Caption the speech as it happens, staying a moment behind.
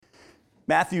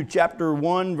Matthew chapter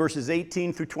 1, verses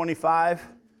 18 through 25.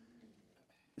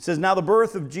 It says, "Now the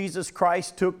birth of Jesus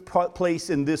Christ took place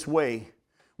in this way.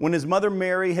 When his mother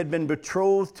Mary had been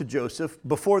betrothed to Joseph,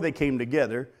 before they came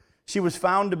together, she was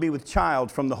found to be with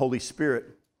child from the Holy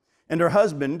Spirit. And her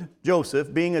husband,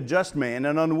 Joseph, being a just man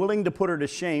and unwilling to put her to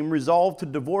shame, resolved to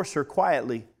divorce her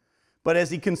quietly. But as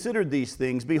he considered these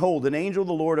things, behold, an angel of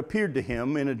the Lord appeared to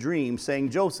him in a dream, saying,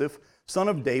 Joseph, son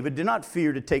of David, do not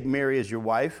fear to take Mary as your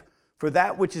wife, for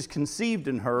that which is conceived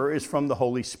in her is from the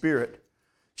Holy Spirit.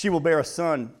 She will bear a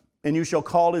son, and you shall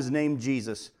call his name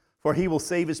Jesus, for he will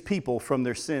save his people from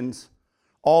their sins.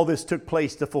 All this took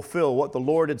place to fulfill what the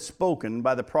Lord had spoken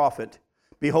by the prophet.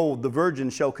 Behold, the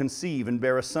virgin shall conceive and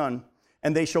bear a son,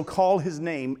 and they shall call his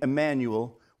name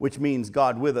Emmanuel, which means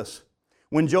God with us.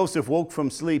 When Joseph woke from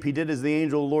sleep, he did as the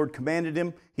angel of the Lord commanded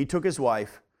him. He took his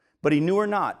wife, but he knew her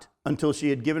not until she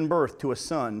had given birth to a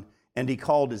son, and he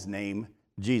called his name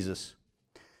Jesus."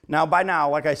 Now, by now,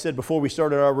 like I said before we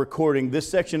started our recording, this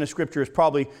section of Scripture is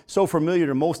probably so familiar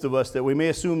to most of us that we may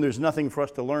assume there's nothing for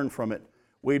us to learn from it.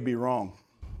 We'd be wrong.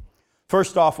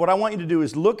 First off, what I want you to do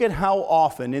is look at how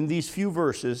often in these few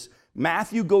verses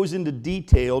Matthew goes into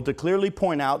detail to clearly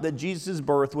point out that Jesus'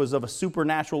 birth was of a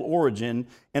supernatural origin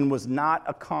and was not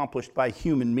accomplished by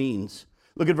human means.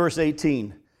 Look at verse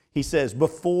 18. He says,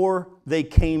 before they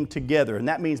came together. And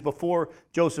that means before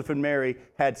Joseph and Mary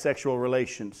had sexual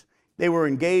relations. They were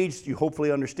engaged. You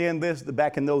hopefully understand this.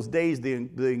 Back in those days, the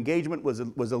engagement was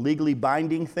a legally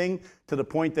binding thing to the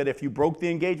point that if you broke the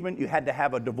engagement, you had to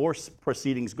have a divorce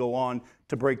proceedings go on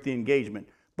to break the engagement.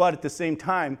 But at the same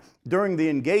time, during the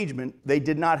engagement, they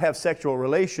did not have sexual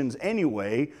relations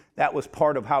anyway. That was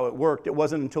part of how it worked. It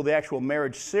wasn't until the actual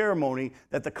marriage ceremony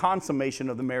that the consummation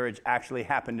of the marriage actually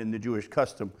happened in the Jewish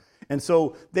custom. And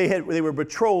so they were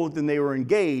betrothed and they were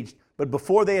engaged, but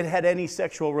before they had had any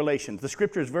sexual relations. The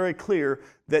scripture is very clear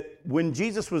that when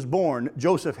Jesus was born,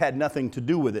 Joseph had nothing to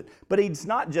do with it. But he's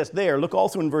not just there. Look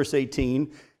also in verse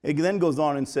 18. It then goes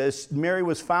on and says, Mary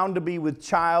was found to be with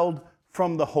child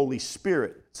from the Holy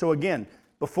Spirit. So again,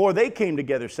 before they came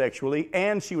together sexually,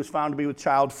 and she was found to be with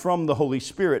child from the Holy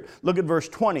Spirit. Look at verse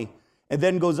 20. And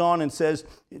then goes on and says,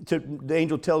 the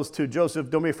angel tells to Joseph,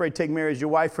 don't be afraid, take Mary as your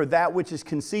wife, for that which is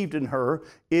conceived in her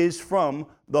is from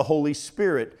the Holy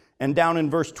Spirit. And down in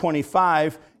verse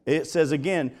 25, it says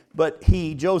again, but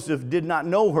he, Joseph, did not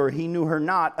know her. He knew her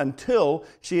not until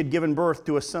she had given birth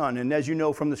to a son. And as you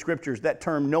know from the scriptures, that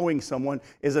term knowing someone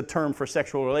is a term for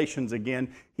sexual relations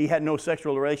again. He had no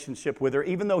sexual relationship with her.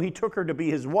 Even though he took her to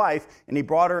be his wife and he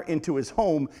brought her into his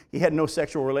home, he had no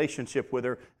sexual relationship with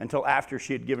her until after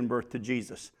she had given birth to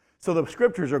Jesus. So the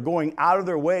scriptures are going out of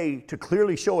their way to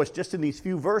clearly show us just in these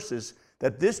few verses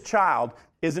that this child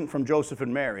isn't from Joseph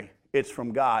and Mary. It's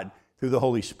from God through the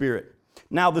Holy Spirit.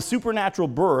 Now, this supernatural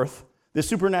birth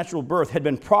had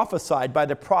been prophesied by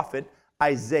the prophet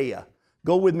Isaiah.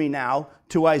 Go with me now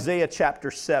to Isaiah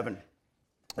chapter 7.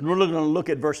 And we're going to look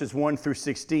at verses 1 through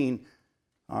 16.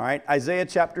 All right, Isaiah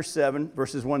chapter 7,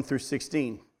 verses 1 through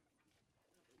 16.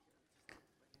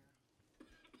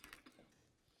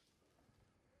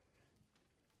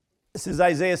 This is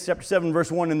Isaiah chapter 7,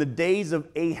 verse 1. In the days of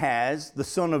Ahaz, the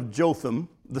son of Jotham,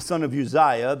 the son of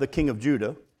Uzziah, the king of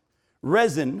Judah,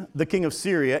 Rezin, the king of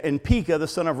Syria, and Pekah, the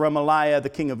son of Remaliah, the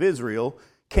king of Israel,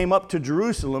 came up to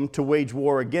Jerusalem to wage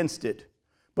war against it.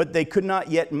 But they could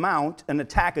not yet mount an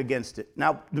attack against it.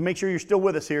 Now, to make sure you're still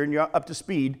with us here and you're up to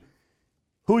speed,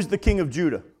 who's the king of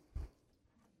Judah?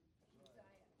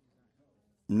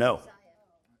 No.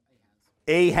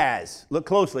 Ahaz. Look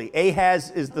closely. Ahaz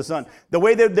is the son. The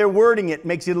way that they're wording it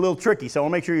makes it a little tricky, so I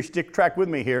want to make sure you stick track with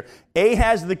me here.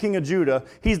 Ahaz, the king of Judah,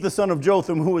 he's the son of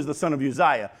Jotham, who is the son of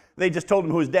Uzziah. They just told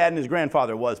him who his dad and his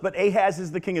grandfather was. But Ahaz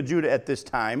is the king of Judah at this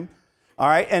time. All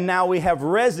right, and now we have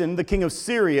Rezin, the king of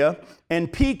Syria,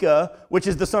 and Pekah, which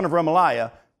is the son of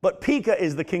Remaliah. But Pekah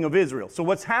is the king of Israel. So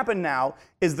what's happened now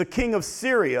is the king of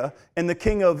Syria and the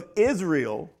king of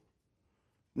Israel.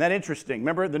 Isn't that interesting?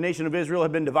 Remember, the nation of Israel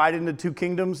had been divided into two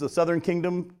kingdoms, the southern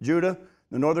kingdom, Judah,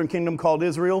 the northern kingdom called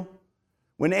Israel.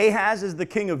 When Ahaz is the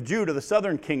king of Judah, the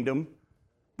southern kingdom,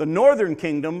 the northern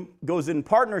kingdom goes in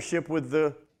partnership with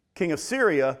the king of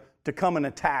Syria to come and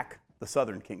attack the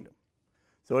southern kingdom.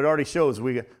 So it already shows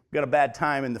we got a bad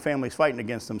time and the families fighting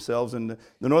against themselves, and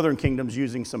the northern kingdom's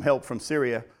using some help from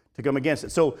Syria to come against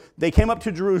it. So they came up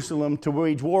to Jerusalem to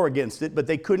wage war against it, but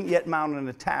they couldn't yet mount an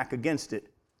attack against it.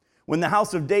 When the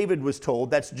house of David was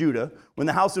told, that's Judah, when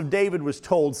the house of David was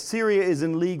told, Syria is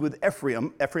in league with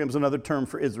Ephraim, Ephraim's another term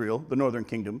for Israel, the northern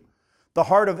kingdom, the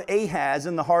heart of Ahaz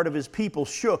and the heart of his people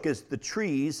shook as the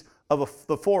trees of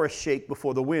the forest shake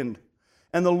before the wind.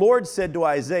 And the Lord said to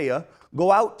Isaiah,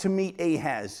 go out to meet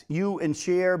Ahaz, you and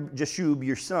Shear-Jashub,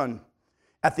 your son,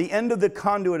 at the end of the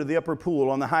conduit of the upper pool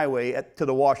on the highway to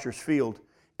the washer's field,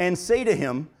 and say to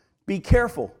him, be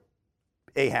careful,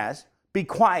 Ahaz, be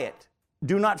quiet,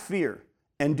 do not fear,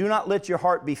 and do not let your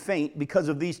heart be faint because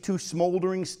of these two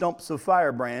smoldering stumps of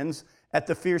firebrands at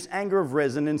the fierce anger of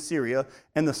Rezin in Syria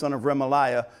and the son of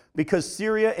Remaliah, because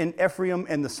Syria and Ephraim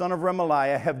and the son of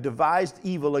Remaliah have devised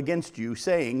evil against you,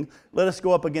 saying, let us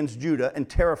go up against Judah and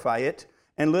terrify it,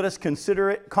 and let us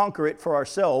conquer it for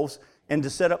ourselves, and to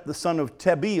set up the son of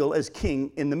Tabeel as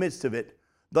king in the midst of it.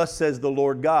 Thus says the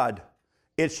Lord God,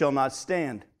 it shall not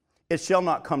stand, it shall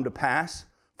not come to pass,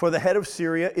 for the head of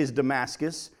Syria is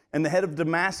Damascus, and the head of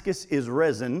Damascus is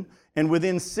Rezin, and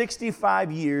within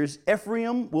 65 years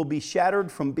Ephraim will be shattered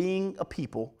from being a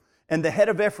people, and the head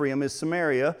of Ephraim is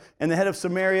Samaria, and the head of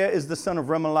Samaria is the son of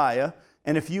Remaliah,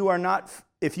 and if you are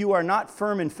not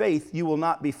firm in faith, you will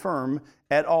not be firm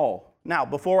at all. Now,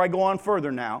 before I go on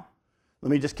further now,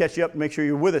 let me just catch you up and make sure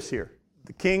you're with us here.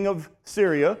 The king of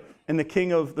Syria and the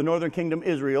king of the northern kingdom,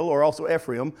 Israel, or also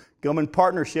Ephraim, come in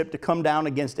partnership to come down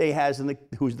against Ahaz,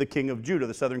 who's the king of Judah,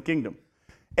 the southern kingdom.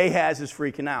 Ahaz is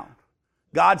freaking out.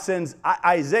 God sends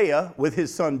Isaiah with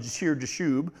his son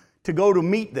Shear-Jashub to go to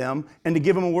meet them and to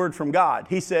give him a word from God.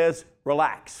 He says,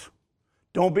 relax.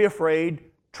 Don't be afraid.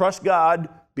 Trust God.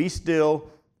 Be still.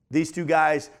 These two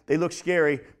guys, they look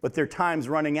scary, but their time's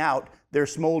running out. They're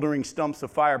smoldering stumps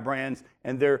of firebrands,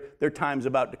 and their time's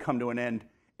about to come to an end.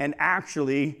 And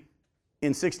actually,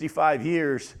 in 65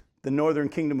 years, the northern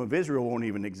kingdom of Israel won't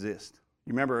even exist.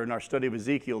 You remember in our study of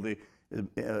Ezekiel, the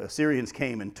Assyrians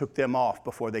came and took them off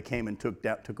before they came and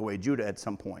took away Judah at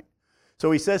some point.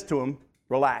 So he says to them,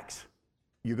 relax.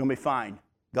 You're going to be fine.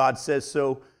 God says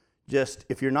so. Just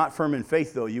if you're not firm in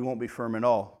faith, though, you won't be firm at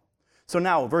all. So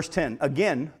now, verse 10.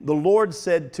 Again, the Lord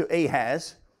said to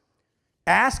Ahaz,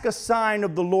 ask a sign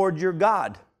of the Lord your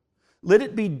God. Let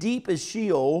it be deep as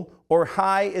Sheol or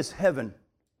high as heaven.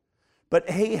 But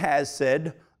Ahaz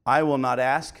said, I will not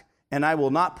ask, and I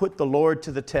will not put the Lord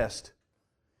to the test.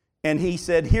 And he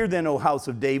said, hear then, O house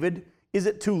of David, is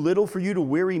it too little for you to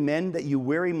weary men that you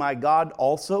weary my God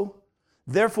also?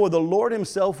 Therefore the Lord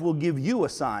himself will give you a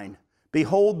sign.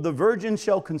 Behold, the virgin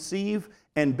shall conceive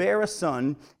and bear a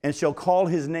son, and shall call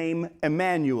his name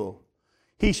Emmanuel.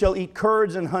 He shall eat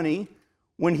curds and honey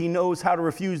when he knows how to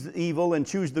refuse the evil and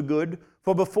choose the good.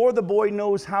 For before the boy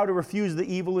knows how to refuse the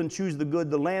evil and choose the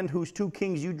good, the land whose two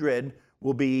kings you dread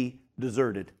will be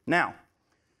deserted. Now,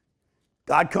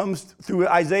 God comes through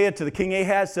Isaiah to the king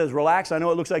Ahaz, says, relax, I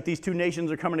know it looks like these two nations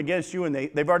are coming against you, and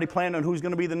they've already planned on who's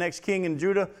going to be the next king in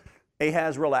Judah.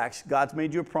 Ahaz, relax. God's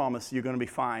made you a promise. You're going to be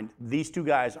fine. These two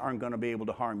guys aren't going to be able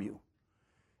to harm you.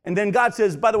 And then God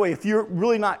says, by the way, if you're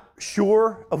really not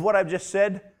sure of what I've just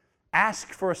said, ask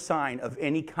for a sign of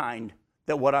any kind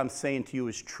that what I'm saying to you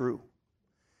is true.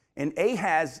 And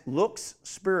Ahaz looks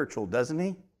spiritual, doesn't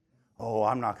he? Oh,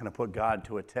 I'm not going to put God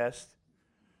to a test.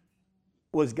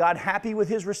 Was God happy with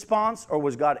his response, or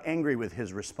was God angry with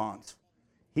his response?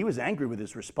 He was angry with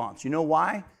his response. You know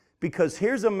why? Because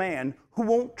here's a man who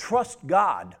won't trust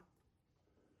God,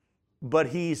 but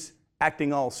he's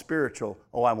acting all spiritual.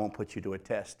 Oh, I won't put you to a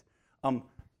test.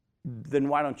 Then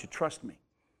why don't you trust me?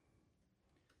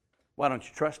 Why don't you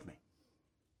trust me?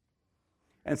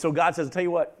 And so God says, I'll tell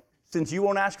you what, since you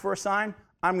won't ask for a sign,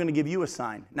 I'm going to give you a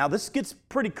sign. Now, this gets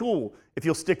pretty cool if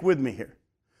you'll stick with me here.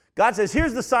 God says,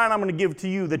 here's the sign I'm going to give to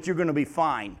you that you're going to be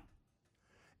fine.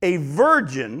 A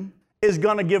virgin is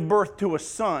going to give birth to a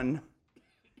son,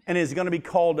 and is going to be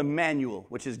called Emmanuel,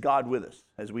 which is God with us,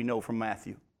 as we know from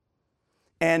Matthew.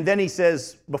 And then he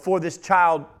says, before this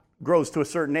child grows to a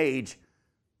certain age,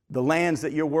 the lands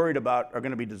that you're worried about are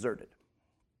going to be deserted.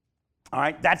 All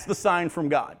right, that's the sign from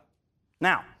God.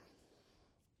 Now,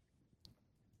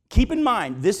 keep in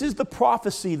mind, this is the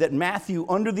prophecy that Matthew,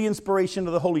 under the inspiration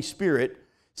of the Holy Spirit,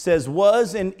 says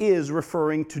was and is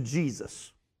referring to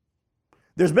Jesus.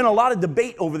 There's been a lot of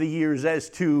debate over the years as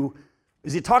to,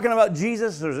 is he talking about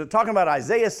Jesus, or is it talking about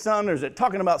Isaiah's son, or is it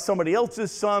talking about somebody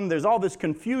else's son? There's all this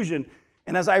confusion.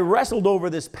 And as I wrestled over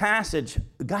this passage,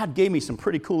 God gave me some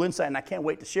pretty cool insight, and I can't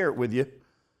wait to share it with you.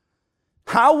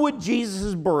 How would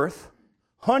Jesus' birth,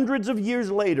 hundreds of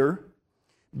years later,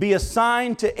 be a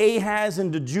sign to Ahaz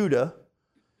and to Judah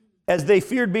as they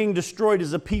feared being destroyed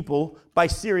as a people by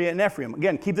Syria and Ephraim?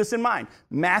 Again, keep this in mind.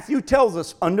 Matthew tells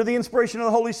us, under the inspiration of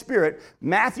the Holy Spirit,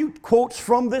 Matthew quotes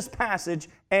from this passage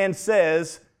and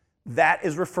says that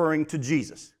is referring to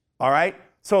Jesus. All right?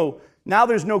 So now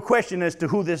there's no question as to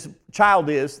who this child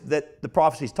is that the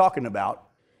prophecy is talking about.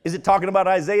 Is it talking about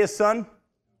Isaiah's son?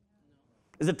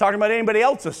 Is it talking about anybody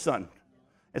else's son?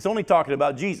 It's only talking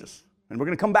about Jesus. And we're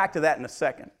going to come back to that in a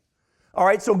second. All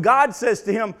right, so God says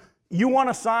to him, you want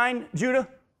a sign, Judah?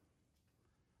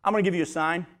 I'm going to give you a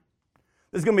sign.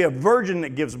 There's going to be a virgin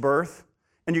that gives birth,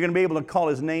 and you're going to be able to call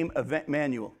his name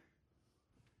Emmanuel.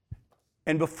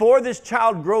 And before this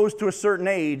child grows to a certain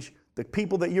age, the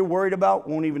people that you're worried about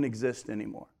won't even exist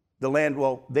anymore. The land,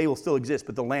 well, they will still exist,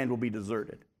 but the land will be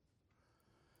deserted.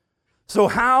 So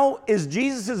how is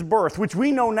Jesus' birth, which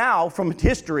we know now from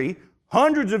history,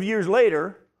 hundreds of years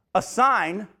later, a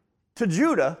sign to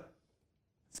Judah?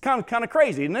 It's kind of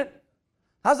crazy, isn't it?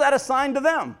 How's that a sign to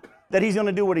them that he's going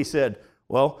to do what he said?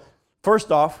 Well,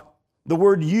 first off, the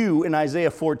word you in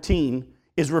Isaiah 14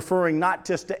 is referring not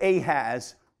just to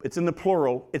Ahaz, it's in the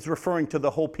plural, it's referring to the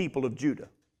whole people of Judah,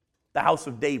 the house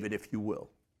of David, if you will.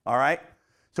 All right?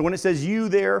 So when it says you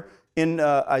there in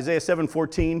Isaiah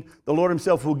 7:14, the Lord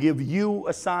himself will give you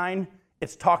a sign,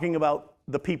 it's talking about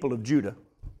the people of Judah.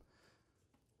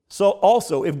 So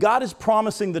also, if God is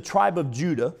promising the tribe of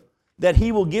Judah that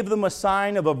he will give them a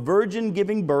sign of a virgin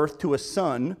giving birth to a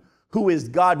son who is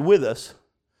God with us,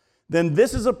 then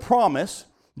this is a promise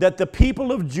that the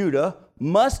people of Judah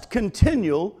must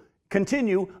continue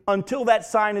until that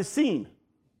sign is seen.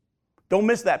 Don't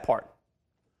miss that part.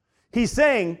 He's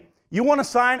saying, you want a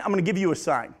sign? I'm going to give you a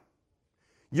sign.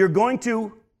 You're going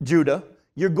to, Judah,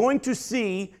 you're going to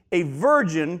see a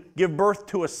virgin give birth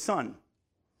to a son.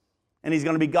 And he's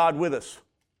going to be God with us.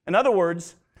 In other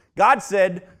words, God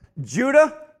said,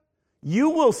 Judah, you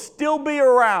will still be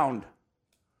around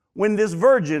when this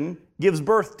virgin gives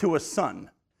birth to a son.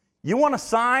 You want a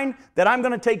sign that I'm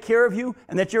going to take care of you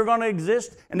and that you're going to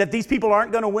exist and that these people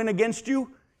aren't going to win against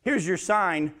you? Here's your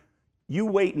sign. You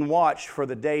wait and watch for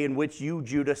the day in which you,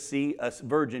 Judah, see a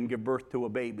virgin give birth to a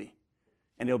baby.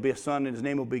 And he'll be a son and his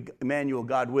name will be Emmanuel,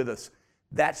 God with us.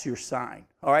 That's your sign.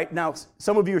 All right? Now,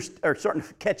 some of you are starting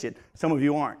to catch it. Some of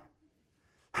you aren't.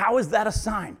 How is that a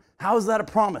sign? How is that a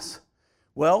promise?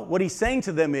 Well, what he's saying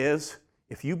to them is,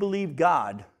 if you believe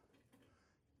God,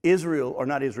 Israel, or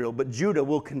not Israel, but Judah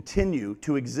will continue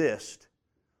to exist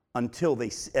until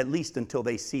they, at least until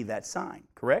they see that sign,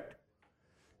 correct?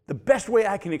 The best way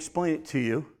I can explain it to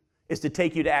you is to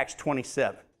take you to Acts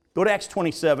 27. Go to Acts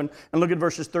 27 and look at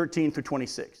verses 13 through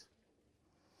 26.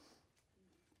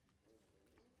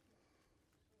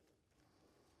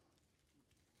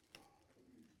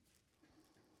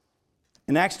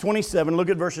 In Acts 27, look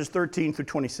at verses 13 through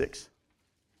 26. It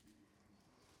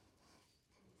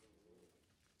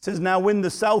says, now when the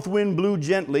south wind blew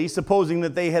gently, supposing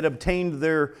that they had obtained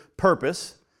their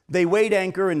purpose, they weighed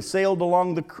anchor and sailed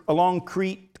along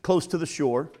Crete close to the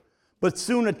shore. But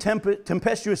soon a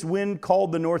tempestuous wind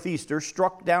called the northeaster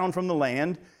struck down from the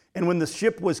land, and when the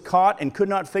ship was caught and could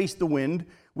not face the wind,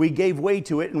 we gave way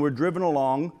to it and were driven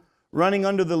along, running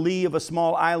under the lee of a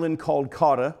small island called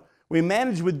Cauda. We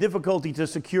managed with difficulty to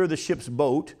secure the ship's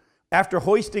boat. After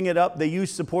hoisting it up, they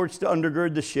used supports to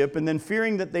undergird the ship, and then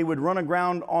fearing that they would run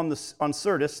aground on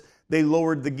Syrtis, they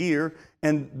lowered the gear,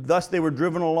 and thus they were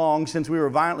driven along. Since we were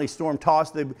violently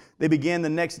storm-tossed, they began the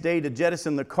next day to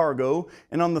jettison the cargo,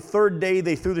 and on the third day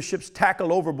they threw the ship's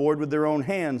tackle overboard with their own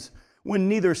hands. When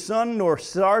neither sun nor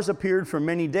stars appeared for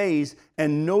many days,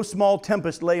 and no small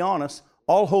tempest lay on us,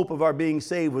 all hope of our being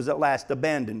saved was at last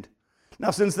abandoned. Now,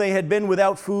 since they had been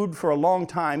without food for a long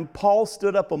time, Paul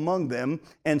stood up among them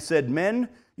and said, men,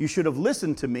 you should have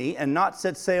listened to me and not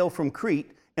set sail from Crete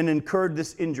and incurred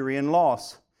this injury and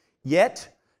loss.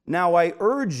 Yet, now I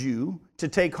urge you to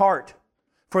take heart,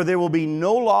 for there will be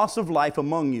no loss of life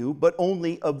among you, but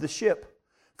only of the ship.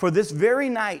 For this very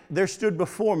night there stood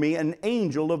before me an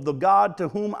angel of the God to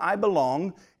whom I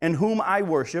belong and whom I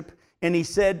worship, and he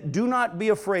said, do not be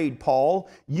afraid, Paul.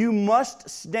 You must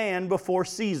stand before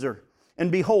Caesar.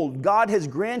 And behold, God has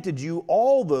granted you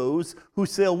all those who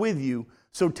sail with you.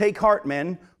 So take heart,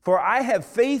 men, for I have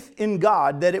faith in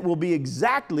God that it will be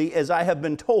exactly as I have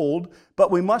been told, but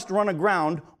we must run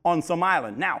aground on some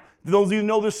island. Now, those of you who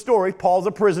know this story, Paul's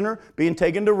a prisoner being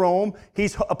taken to Rome.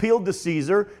 He's appealed to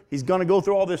Caesar. He's going to go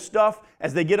through all this stuff.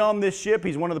 As they get on this ship,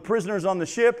 he's one of the prisoners on the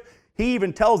ship. He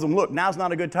even tells them, look, now's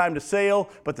not a good time to sail.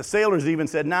 But the sailors even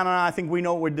said, no, I think we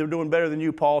know what we're doing better than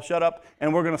you, Paul. Shut up,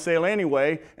 and we're going to sail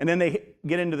anyway. And then they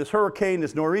get into this hurricane,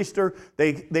 this nor'easter.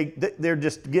 They're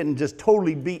just getting just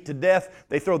totally beat to death.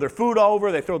 They throw their food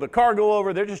over. They throw the cargo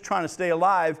over. They're just trying to stay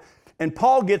alive. And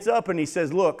Paul gets up and he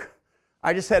says, look,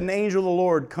 I just had an angel of the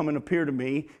Lord come and appear to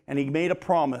me, and he made a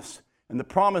promise. And the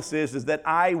promise is that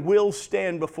I will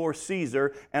stand before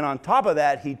Caesar. And on top of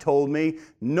that, he told me,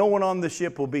 no one on the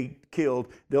ship will be killed.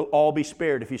 They'll all be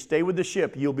spared. If you stay with the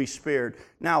ship, you'll be spared.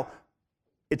 Now,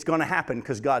 it's going to happen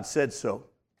because God said so.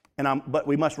 but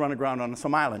we must run aground on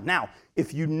some island. Now,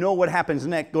 if you know what happens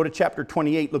next, go to chapter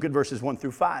 28, look at verses 1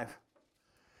 through 5.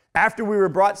 After we were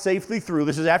brought safely through,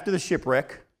 this is after the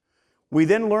shipwreck, we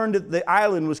then learned that the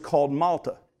island was called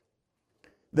Malta.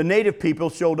 The native people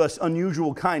showed us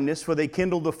unusual kindness, for they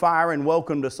kindled the fire and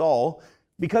welcomed us all,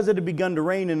 because it had begun to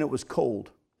rain and it was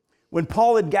cold. When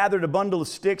Paul had gathered a bundle of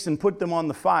sticks and put them on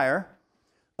the fire,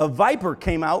 a viper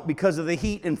came out because of the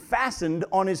heat and fastened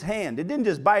on his hand. It didn't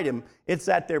just bite him, it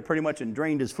sat there pretty much and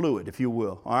drained his fluid, if you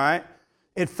will, all right?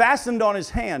 It fastened on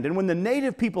his hand, and when the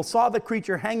native people saw the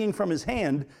creature hanging from his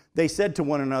hand, they said to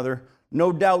one another,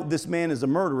 "No doubt this man is a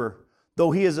murderer,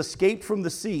 though he has escaped from the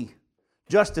sea.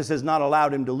 Justice has not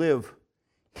allowed him to live."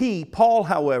 He, Paul,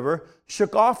 however,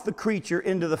 shook off the creature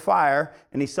into the fire,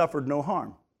 and he suffered no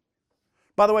harm.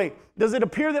 By the way, does it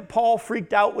appear that Paul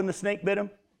freaked out when the snake bit him?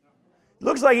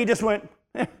 Looks like he just went,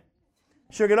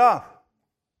 shook it off.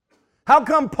 How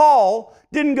come Paul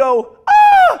didn't go,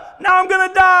 now I'm going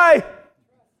to die?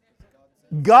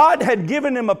 God had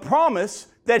given him a promise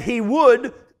that he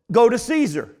would go to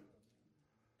Caesar.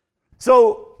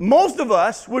 So most of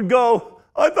us would go,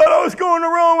 I thought I was going to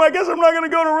Rome. I guess I'm not going to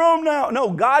go to Rome now. No,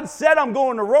 God said I'm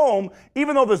going to Rome,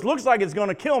 even though this looks like it's going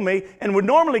to kill me and would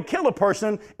normally kill a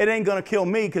person, it ain't going to kill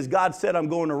me because God said I'm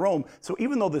going to Rome. So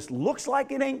even though this looks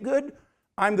like it ain't good,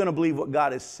 I'm going to believe what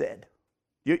God has said.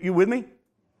 You with me?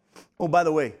 Oh, by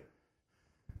the way,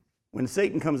 when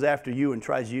Satan comes after you and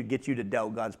tries to get you to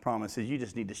doubt God's promises, you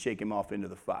just need to shake him off into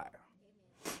the fire.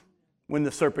 When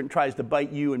the serpent tries to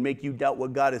bite you and make you doubt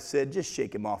what God has said, just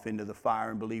shake him off into the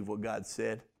fire and believe what God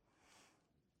said.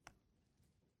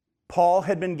 Paul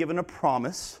had been given a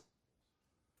promise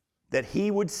that he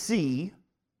would see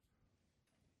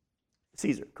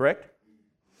Caesar, correct?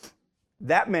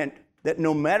 That meant that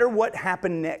no matter what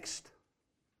happened next,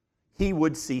 he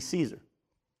would see Caesar.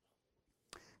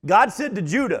 God said to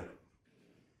Judah,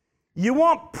 you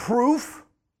want proof?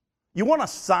 You want a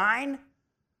sign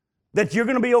that you're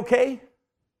going to be okay?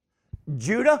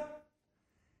 Judah,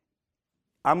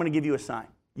 I'm going to give you a sign.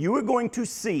 You are going to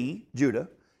see, Judah,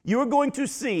 you are going to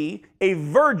see a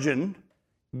virgin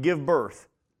give birth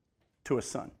to a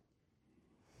son.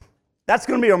 That's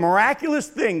going to be a miraculous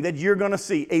thing that you're going to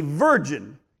see. A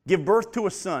virgin give birth to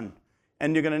a son,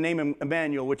 and you're going to name him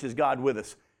Emmanuel, which is God with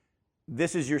us.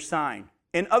 This is your sign.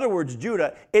 In other words,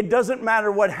 Judah, it doesn't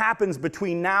matter what happens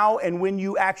between now and when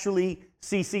you actually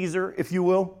see Caesar, if you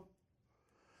will.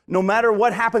 No matter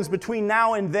what happens between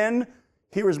now and then,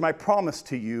 here is my promise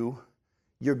to you.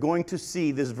 You're going to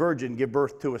see this virgin give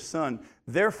birth to a son.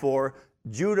 Therefore,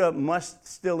 Judah must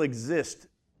still exist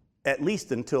at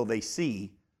least until they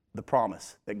see the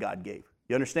promise that God gave.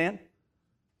 You understand?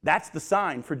 That's the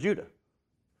sign for Judah.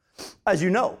 As you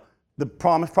know, the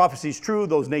prophecy is true.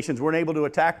 Those nations weren't able to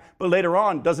attack. But later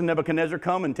on, doesn't Nebuchadnezzar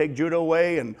come and take Judah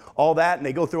away and all that? And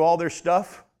they go through all their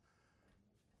stuff.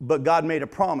 But God made a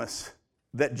promise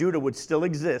that Judah would still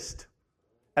exist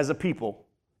as a people,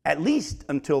 at least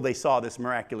until they saw this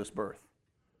miraculous birth.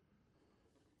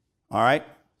 All right?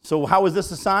 So how is this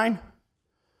a sign?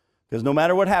 Because no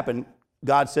matter what happened,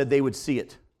 God said they would see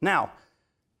it. Now,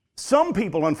 some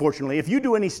people, unfortunately, if you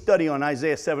do any study on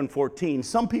Isaiah 7:14,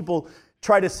 some people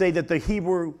try to say that the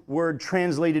Hebrew word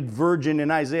translated virgin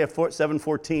in Isaiah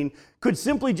 7:14 could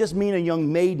simply just mean a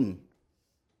young maiden.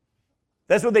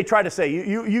 That's what they try to say.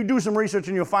 You do some research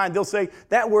and you'll find they'll say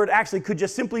that word actually could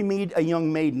just simply mean a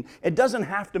young maiden. It doesn't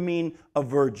have to mean a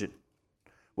virgin.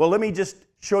 Well, let me just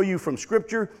show you from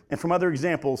Scripture and from other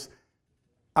examples.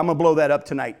 I'm going to blow that up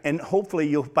tonight. And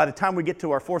hopefully, by the time we get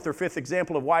to our fourth or fifth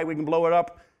example of why we can blow it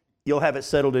up, you'll have it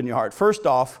settled in your heart. First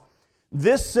off,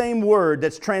 this same word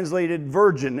that's translated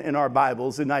virgin in our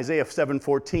Bibles in Isaiah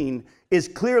 7:14 is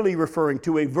clearly referring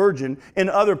to a virgin in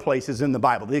other places in the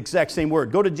Bible. The exact same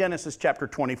word. Go to Genesis chapter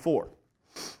 24.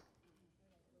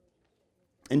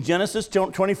 In Genesis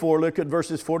 24, look at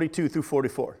verses 42 through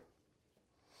 44.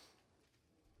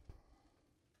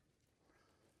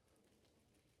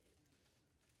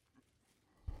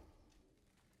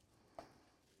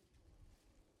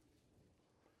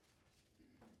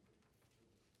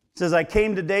 It says, I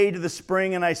came today to the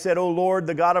spring, and I said, O Lord,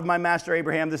 the God of my master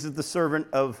Abraham, this is the servant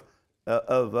of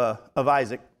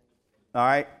Isaac, all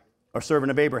right, or servant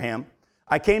of Abraham.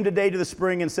 I came today to the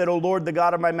spring and said, O Lord, the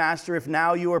God of my master, if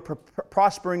now you are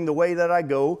prospering the way that I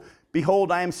go,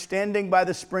 behold, I am standing by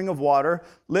the spring of water.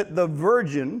 Let the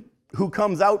virgin who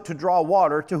comes out to draw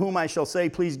water, to whom I shall say,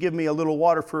 please give me a little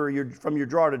water from your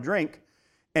jar to drink,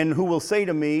 and who will say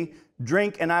to me,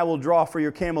 drink, and I will draw for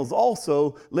your camels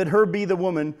also. Let her be the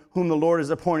woman whom the Lord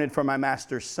has appointed for my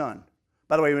master's son.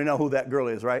 By the way, we know who that girl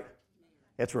is, right?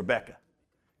 It's Rebekah.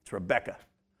 It's Rebekah.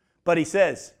 But he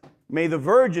says, May the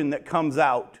virgin that comes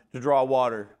out to draw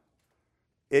water.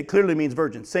 It clearly means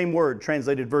virgin. Same word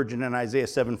translated virgin in Isaiah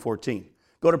 7:14.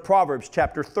 Go to Proverbs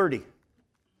chapter 30.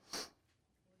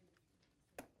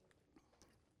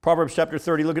 Proverbs chapter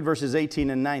 30, look at verses 18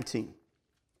 and 19.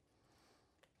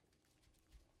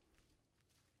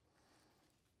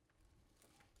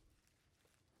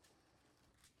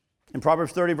 In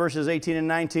Proverbs 30, verses 18 and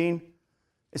 19,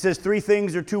 it says, 3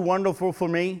 things are too wonderful for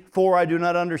me, 4 I do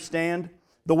not understand.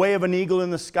 The way of an eagle in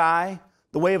the sky,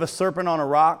 the way of a serpent on a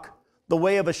rock, the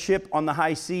way of a ship on the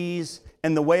high seas,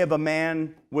 and the way of a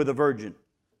man with a virgin.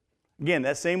 Again,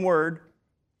 that same word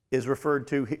is referred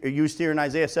to, used here in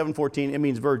Isaiah 7:14, it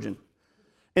means virgin.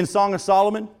 In Song of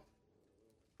Solomon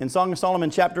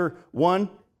chapter 1,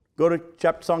 go to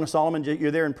chapter Song of Solomon,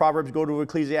 you're there in Proverbs, go to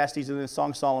Ecclesiastes and then Song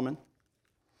of Solomon.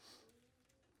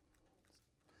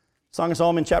 Song of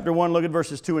Solomon chapter 1, look at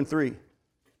verses 2 and 3. It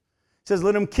says,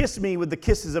 let him kiss me with the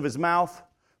kisses of his mouth,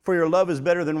 for your love is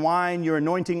better than wine, your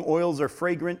anointing oils are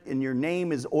fragrant, and your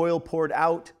name is oil poured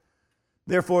out.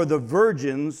 Therefore the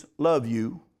virgins love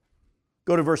you.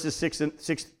 Go to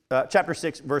chapter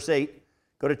 6, verse 8.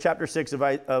 Go to chapter 6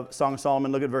 of Song of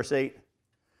Solomon, look at verse 8.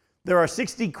 There are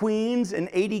 60 queens and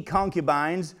 80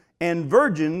 concubines and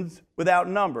virgins without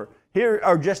number. Here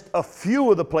are just a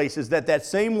few of the places that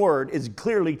same word is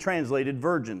clearly translated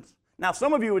virgins. Now,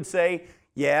 some of you would say,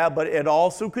 yeah, but it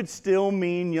also could still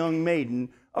mean young maiden.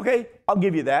 Okay, I'll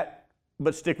give you that,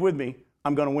 but stick with me.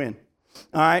 I'm going to win.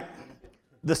 All right?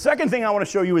 The second thing I want to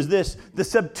show you is this. The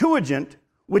Septuagint,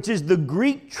 which is the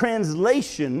Greek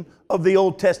translation of the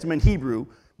Old Testament Hebrew,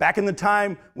 back in the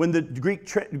time when the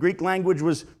Greek language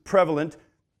was prevalent,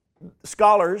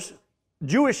 scholars,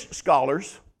 Jewish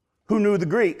scholars who knew the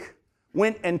Greek,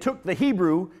 went and took the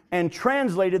Hebrew and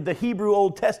translated the Hebrew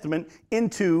Old Testament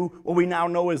into what we now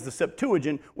know as the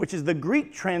Septuagint, which is the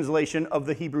Greek translation of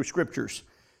the Hebrew Scriptures.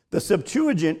 The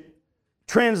Septuagint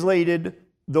translated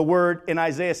the word in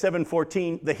Isaiah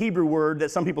 7:14, the Hebrew word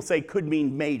that some people say could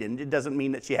mean maiden. It doesn't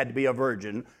mean that she had to be a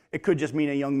virgin. It could just mean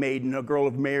a young maiden, a girl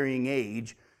of marrying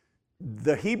age.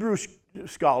 The Hebrew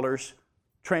scholars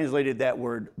translated that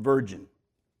word virgin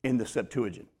in the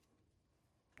Septuagint.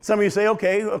 Some of you say,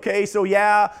 okay, so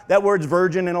yeah, that word's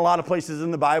virgin in a lot of places in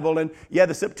the Bible, and yeah,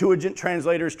 the Septuagint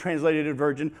translators translated it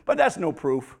virgin, but that's no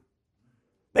proof.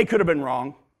 They could have been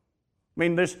wrong. I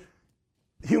mean, there's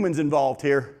humans involved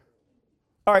here.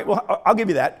 All right, well, I'll give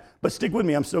you that, but stick with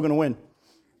me, I'm still going to win.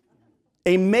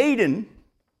 A maiden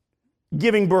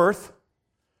giving birth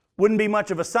wouldn't be much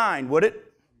of a sign, would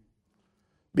it?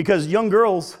 Because young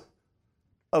girls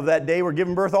of that day were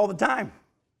giving birth all the time.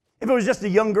 If it was just a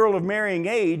young girl of marrying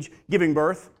age giving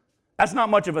birth, that's not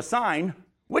much of a sign.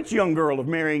 Which young girl of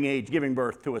marrying age giving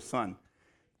birth to a son?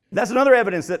 That's another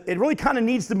evidence that it really kind of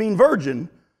needs to mean virgin,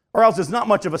 or else it's not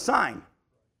much of a sign.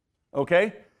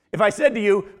 Okay? If I said to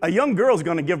you, a young girl's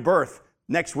going to give birth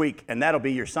next week, and that'll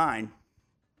be your sign.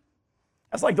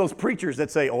 That's like those preachers that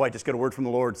say, I just got a word from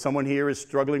the Lord. Someone here is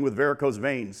struggling with varicose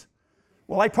veins.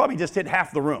 Well, I probably just hit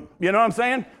half the room. You know what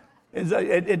I'm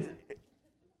saying?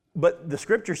 But the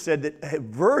scripture said that a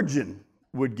virgin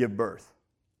would give birth.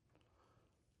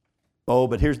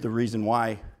 But here's the reason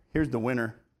why. Here's the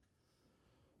winner.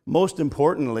 Most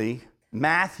importantly,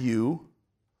 Matthew,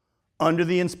 under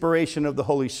the inspiration of the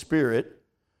Holy Spirit,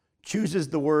 chooses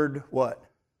the word what?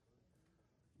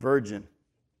 Virgin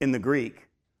in the Greek,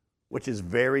 which is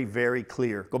very, very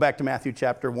clear. Go back to Matthew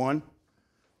chapter 1.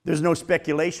 There's no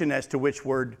speculation as to which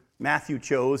word Matthew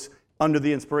chose under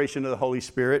the inspiration of the Holy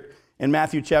Spirit. In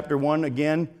Matthew chapter 1,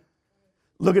 again,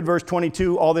 look at verse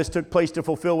 22. All this took place to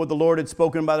fulfill what the Lord had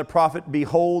spoken by the prophet.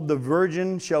 Behold, the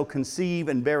virgin shall conceive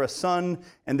and bear a son,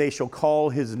 and they shall call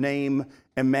his name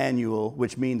Emmanuel,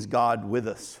 which means God with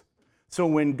us. So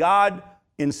when God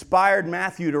inspired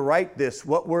Matthew to write this,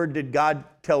 what word did God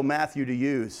tell Matthew to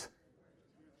use?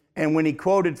 And when he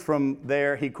quoted from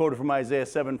there, he quoted from Isaiah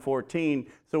 7:14.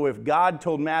 So if God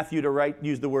told Matthew to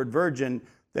use the word virgin,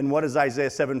 then what is Isaiah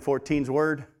 7:14's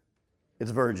word? It's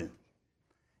virgin.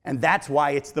 And that's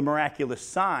why it's the miraculous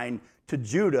sign to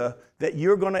Judah that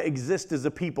you're going to exist as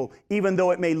a people, even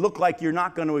though it may look like you're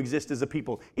not going to exist as a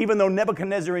people, even though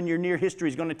Nebuchadnezzar in your near history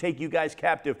is going to take you guys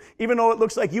captive, even though it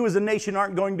looks like you as a nation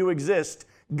aren't going to exist,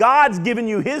 God's given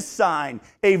you his sign.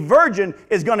 A virgin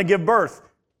is going to give birth.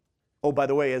 Oh, by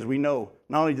the way, as we know,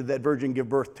 not only did that virgin give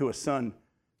birth to a son,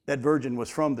 that virgin was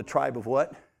from the tribe of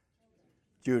what?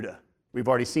 Judah. We've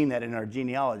already seen that in our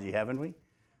genealogy, haven't we?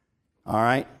 All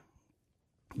right.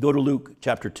 Go to Luke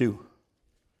chapter 2.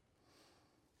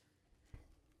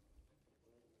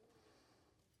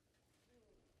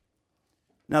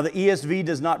 Now, the ESV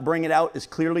does not bring it out as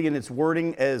clearly in its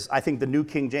wording as I think the New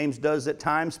King James does at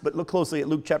times, but look closely at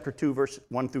Luke chapter 2, verse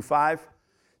 1 through 5. It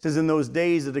says, in those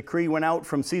days a decree went out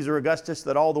from Caesar Augustus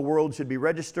that all the world should be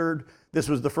registered. This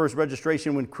was the first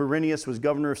registration when Quirinius was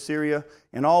governor of Syria,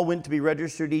 and all went to be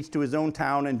registered, each to his own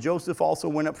town. And Joseph also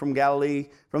went up from Galilee,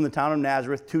 from the town of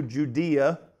Nazareth, to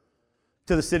Judea,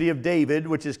 to the city of David,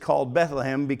 which is called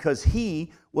Bethlehem, because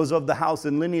he was of the house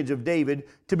and lineage of David,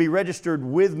 to be registered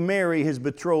with Mary, his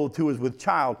betrothed, who was with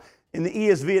child. In the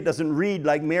ESV, it doesn't read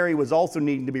like Mary was also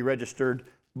needing to be registered,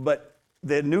 but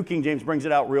the New King James brings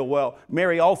it out real well.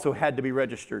 Mary also had to be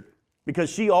registered because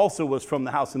she also was from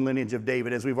the house and lineage of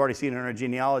David, as we've already seen in our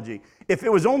genealogy. If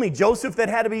it was only Joseph that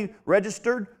had to be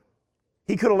registered,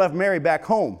 he could have left Mary back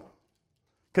home,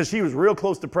 because she was real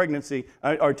close to pregnancy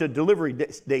or to delivery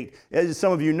date. As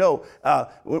some of you know,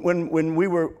 when we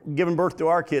were giving birth to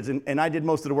our kids, and I did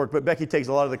most of the work, but Becky takes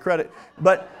a lot of the credit,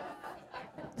 but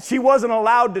she wasn't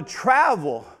allowed to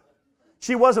travel.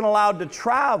 She wasn't allowed to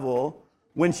travel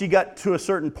when she got to a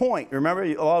certain point. Remember,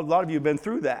 a lot of you have been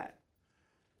through that.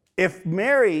 If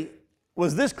Mary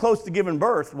was this close to giving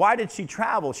birth, why did she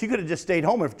travel? She could have just stayed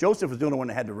home if Joseph was the only one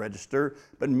that had to register,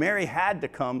 but Mary had to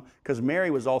come because Mary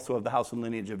was also of the house and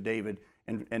lineage of David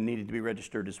and needed to be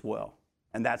registered as well.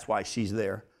 And that's why she's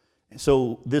there. And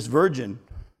so this virgin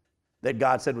that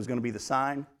God said was going to be the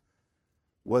sign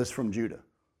was from Judah.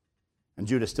 And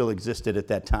Judah still existed at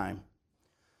that time.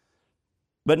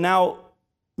 But now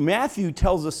Matthew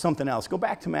tells us something else. Go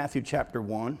back to Matthew chapter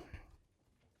 1.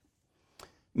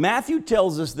 Matthew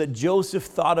tells us that Joseph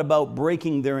thought about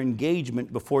breaking their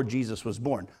engagement before Jesus was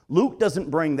born. Luke doesn't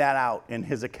bring that out in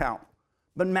his account,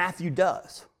 but Matthew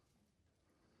does.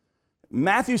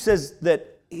 Matthew says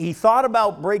that he thought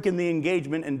about breaking the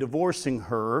engagement and divorcing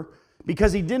her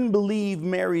because he didn't believe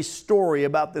Mary's story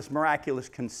about this miraculous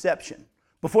conception.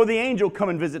 Before the angel comes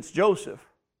and visits Joseph,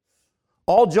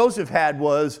 all Joseph had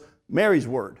was Mary's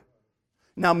word.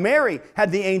 Now Mary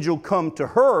had the angel come to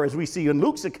her, as we see in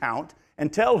Luke's account,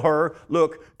 and tell her,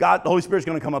 look, God, the Holy Spirit is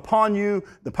going to come upon you.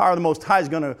 The power of the Most High is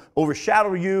going to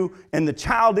overshadow you. And the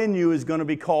child in you is going to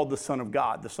be called the Son of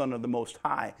God, the Son of the Most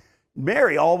High.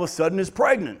 Mary all of a sudden is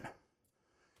pregnant.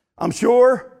 I'm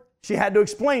sure she had to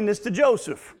explain this to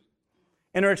Joseph.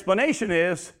 And her explanation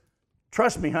is,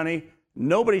 trust me, honey,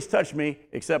 nobody's touched me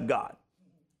except God.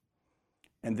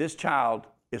 And this child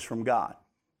is from God.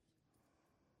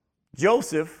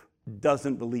 Joseph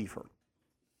doesn't believe her.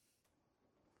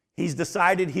 He's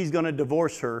decided he's going to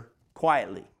divorce her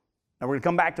quietly. Now, we're going to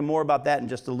come back to more about that in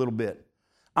just a little bit.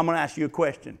 I'm going to ask you a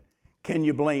question. Can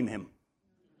you blame him?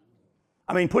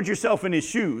 I mean, put yourself in his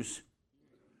shoes.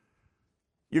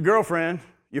 Your girlfriend,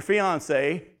 your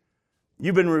fiance,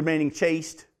 you've been remaining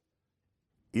chaste.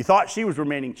 You thought she was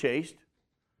remaining chaste.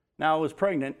 Now is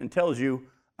pregnant and tells you,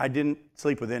 I didn't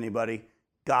sleep with anybody.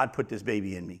 God put this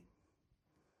baby in me.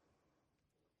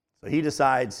 So he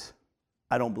decides,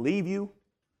 I don't believe you.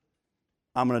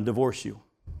 I'm going to divorce you.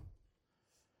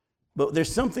 But there's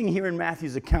something here in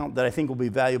Matthew's account that I think will be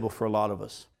valuable for a lot of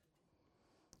us.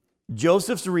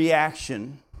 Joseph's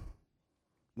reaction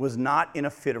was not in a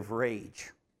fit of rage.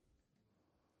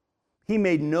 He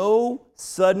made no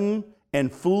sudden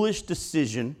and foolish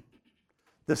decision.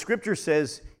 The scripture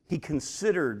says he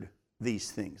considered these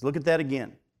things. Look at that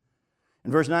again.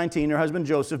 In verse 19, her husband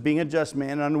Joseph, being a just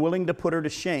man and unwilling to put her to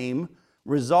shame,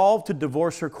 resolved to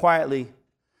divorce her quietly.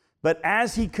 But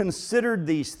as he considered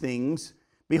these things,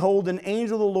 behold, an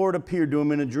angel of the Lord appeared to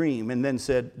him in a dream and then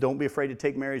said, don't be afraid to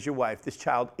take Mary as your wife. This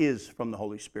child is from the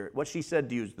Holy Spirit. What she said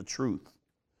to you is the truth.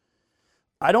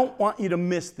 I don't want you to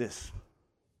miss this.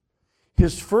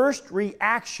 His first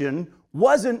reaction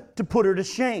wasn't to put her to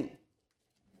shame.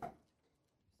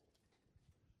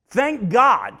 Thank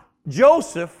God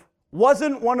Joseph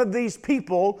wasn't one of these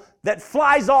people that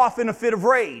flies off in a fit of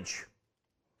rage.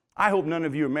 I hope none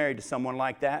of you are married to someone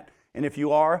like that. And if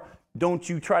you are, don't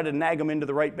you try to nag them into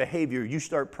the right behavior. You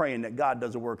start praying that God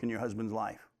does a work in your husband's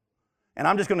life. And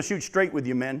I'm just going to shoot straight with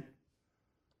you, men.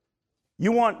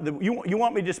 You want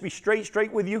me to just be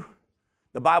straight with you?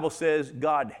 The Bible says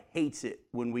God hates it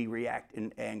when we react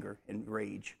in anger and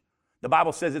rage. The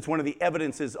Bible says it's one of the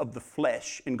evidences of the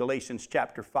flesh in Galatians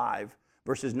chapter 5,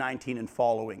 verses 19 and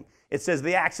following. It says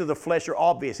the acts of the flesh are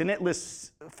obvious, and it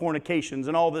lists fornications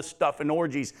and all this stuff and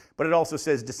orgies, but it also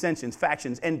says dissensions,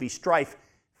 factions, envy, strife,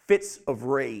 fits of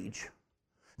rage.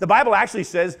 The Bible actually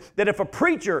says that if a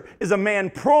preacher is a man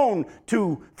prone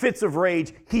to fits of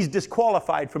rage, he's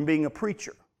disqualified from being a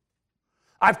preacher.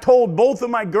 I've told both of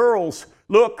my girls,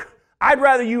 look, I'd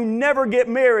rather you never get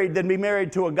married than be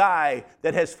married to a guy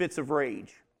that has fits of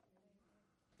rage.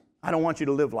 I don't want you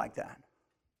to live like that.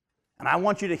 And I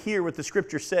want you to hear what the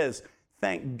scripture says.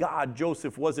 Thank God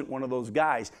Joseph wasn't one of those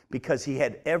guys, because he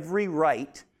had every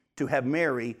right to have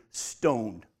Mary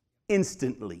stoned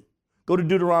instantly. Go to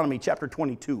Deuteronomy chapter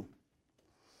 22.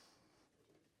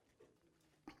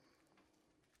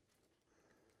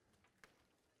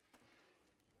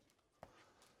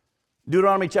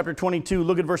 Deuteronomy chapter 22,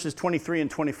 look at verses 23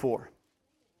 and 24.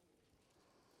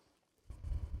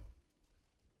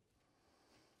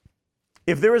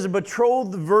 If there is a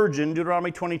betrothed virgin,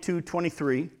 Deuteronomy 22,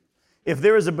 23, if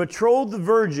there is a betrothed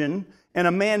virgin and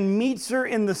a man meets her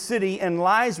in the city and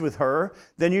lies with her,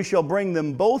 then you shall bring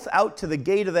them both out to the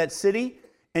gate of that city,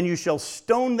 and you shall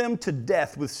stone them to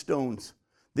death with stones.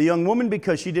 The young woman,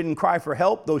 because she didn't cry for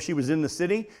help, though she was in the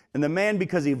city, and the man,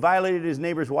 because he violated his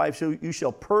neighbor's wife, so you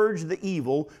shall purge the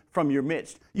evil from your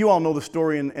midst. You all know the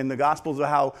story in the Gospels of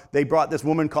how they brought this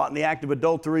woman caught in the act of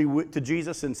adultery to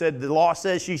Jesus and said, the law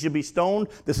says she should be stoned.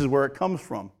 This is where it comes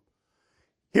from.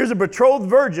 Here's a betrothed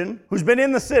virgin who's been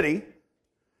in the city,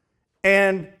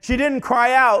 and she didn't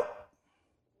cry out,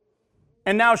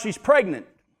 and now she's pregnant.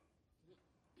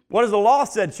 What does the law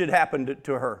said should happen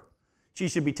to her? She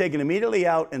should be taken immediately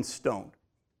out and stoned.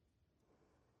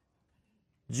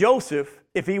 Joseph,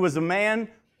 if he was a man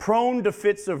prone to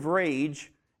fits of rage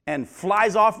and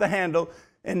flies off the handle,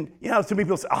 and some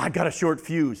people say, I got a short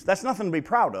fuse. That's nothing to be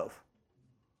proud of.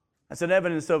 That's an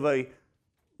evidence of a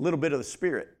little bit of the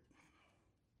Spirit.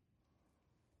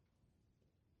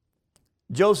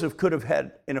 Joseph could have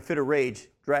had, in a fit of rage,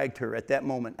 dragged her at that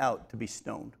moment out to be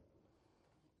stoned.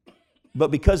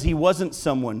 But because he wasn't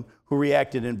someone who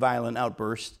reacted in violent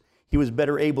outbursts, he was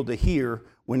better able to hear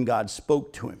when God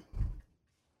spoke to him.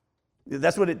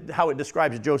 That's how it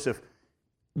describes Joseph.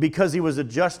 Because he was a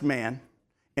just man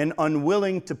and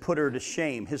unwilling to put her to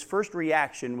shame, his first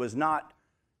reaction was not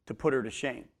to put her to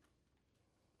shame.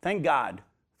 Thank God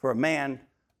for a man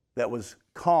that was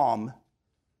calm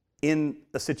in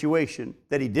a situation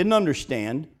that he didn't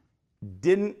understand,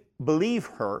 didn't believe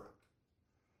her,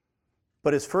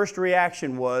 but his first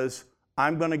reaction was,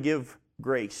 I'm going to give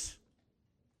grace.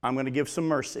 I'm going to give some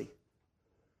mercy.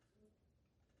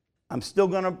 I'm still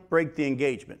going to break the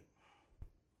engagement.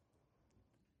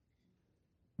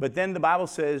 But then the Bible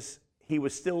says he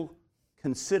was still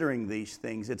considering these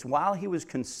things. It's while he was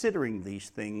considering these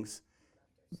things,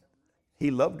 he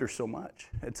loved her so much.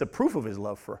 It's a proof of his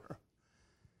love for her.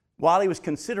 While he was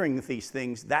considering these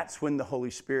things, that's when the Holy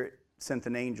Spirit sent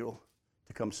an angel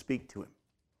to come speak to him.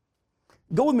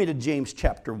 Go with me to James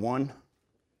chapter 1.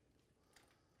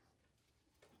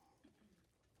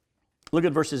 Look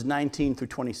at verses 19 through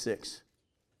 26. It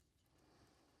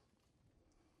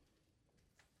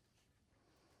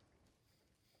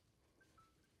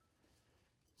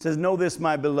says, know this,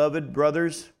 my beloved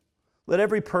brothers, let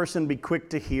every person be quick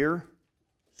to hear,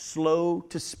 slow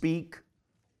to speak,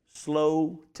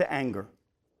 slow to anger.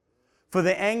 For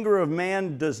the anger of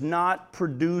man does not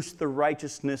produce the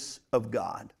righteousness of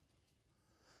God.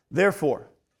 Therefore,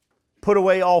 put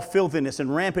away all filthiness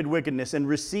and rampant wickedness, and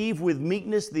receive with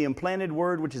meekness the implanted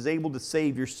word which is able to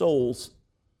save your souls.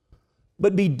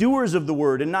 But be doers of the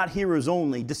word and not hearers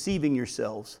only, deceiving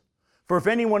yourselves. For if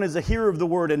anyone is a hearer of the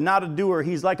word and not a doer,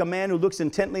 he's like a man who looks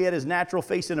intently at his natural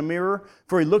face in a mirror,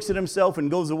 for he looks at himself and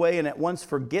goes away and at once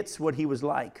forgets what he was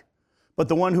like. But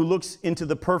the one who looks into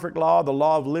the perfect law, the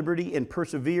law of liberty, and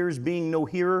perseveres, being no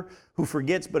hearer who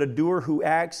forgets, but a doer who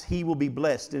acts, he will be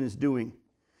blessed in his doing.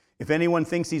 If anyone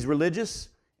thinks he's religious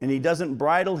and he doesn't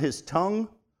bridle his tongue,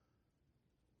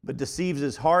 but deceives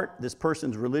his heart, this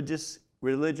person's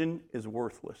religion is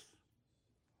worthless.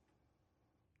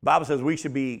 The Bible says we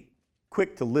should be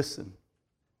quick to listen,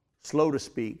 slow to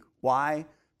speak. Why?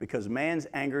 Because man's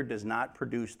anger does not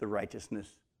produce the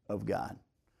righteousness of God.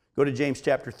 Go to James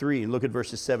chapter 3 and look at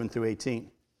verses 7 through 18.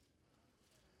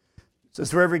 It says,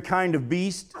 for every kind of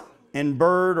beast and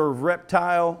bird or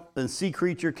reptile and sea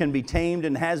creature can be tamed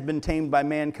and has been tamed by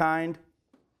mankind,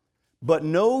 but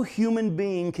no human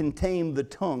being can tame the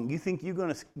tongue. You think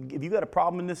if you got a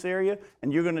problem in this area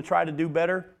and you're going to try to do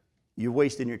better, you're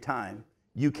wasting your time.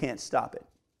 You can't stop it.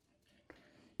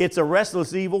 It's a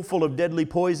restless evil full of deadly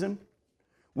poison.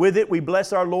 With it we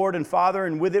bless our Lord and Father,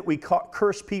 and with it we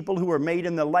curse people who are made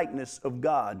in the likeness of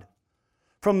God.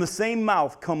 From the same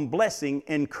mouth come blessing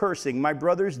and cursing. My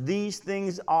brothers, these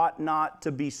things ought not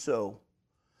to be so.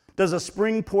 Does a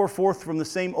spring pour forth from the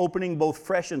same opening both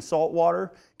fresh and salt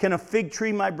water? Can a fig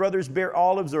tree, my brothers, bear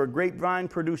olives, or a grapevine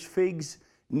produce figs?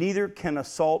 Neither can a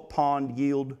salt pond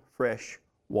yield fresh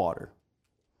water.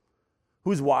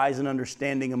 Who's wise and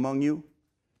understanding among you?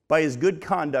 By his good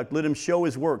conduct let him show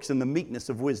his works in the meekness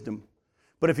of wisdom.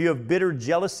 But if you have bitter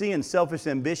jealousy and selfish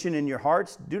ambition in your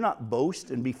hearts, do not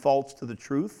boast and be false to the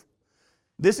truth.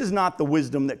 This is not the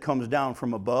wisdom that comes down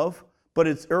from above, but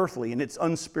it's earthly and it's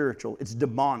unspiritual. It's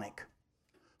demonic.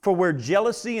 For where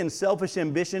jealousy and selfish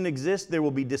ambition exist, there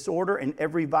will be disorder and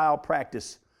every vile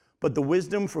practice. But the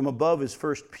wisdom from above is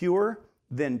first pure,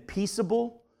 then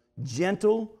peaceable,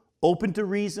 gentle, open to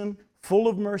reason, full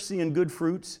of mercy and good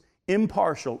fruits,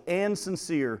 impartial and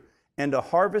sincere, and a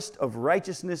harvest of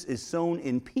righteousness is sown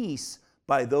in peace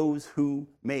by those who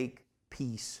make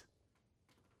peace.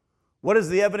 What is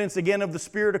the evidence again of the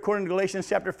Spirit according to Galatians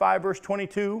chapter 5, verse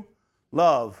 22?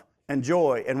 Love and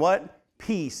joy and what?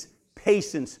 Peace,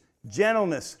 patience,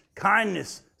 gentleness,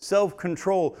 kindness,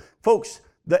 self-control. Folks,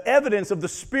 the evidence of the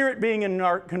Spirit being in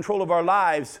our control of our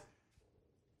lives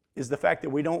is the fact that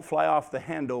we don't fly off the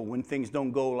handle when things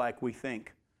don't go like we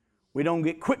think. We don't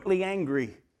get quickly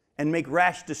angry and make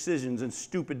rash decisions and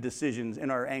stupid decisions in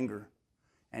our anger.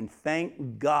 And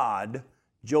thank God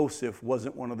Joseph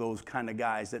wasn't one of those kind of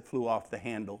guys that flew off the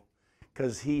handle.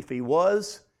 Because if he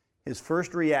was, his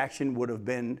first reaction would have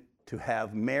been to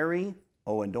have Mary,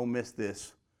 oh, and don't miss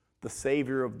this, the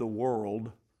Savior of the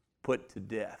world, put to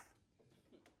death.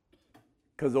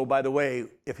 Because, oh, by the way,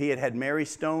 if he had had Mary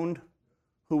stoned,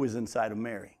 who was inside of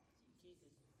Mary?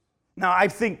 Now, I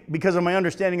think because of my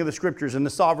understanding of the Scriptures and the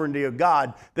sovereignty of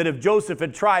God, that if Joseph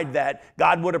had tried that,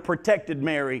 God would have protected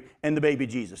Mary and the baby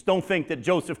Jesus. Don't think that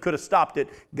Joseph could have stopped it.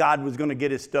 God was going to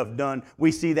get his stuff done. We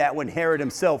see that when Herod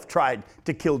himself tried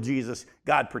to kill Jesus,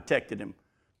 God protected him.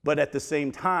 But at the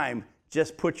same time,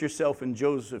 just put yourself in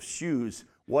Joseph's shoes.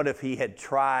 What if he had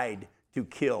tried to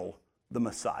kill the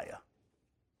Messiah?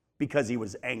 Because he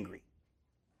was angry.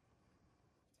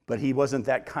 But he wasn't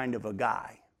that kind of a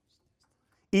guy.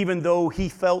 Even though he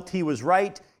felt he was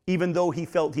right, even though he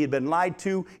felt he had been lied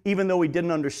to, even though he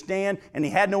didn't understand and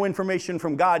he had no information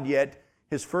from God yet,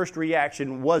 his first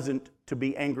reaction wasn't to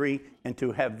be angry and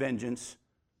to have vengeance.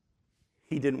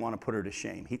 He didn't want to put her to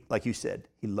shame. Like you said,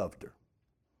 he loved her.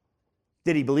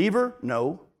 Did he believe her?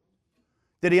 No.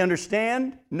 Did he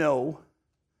understand? No.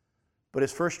 But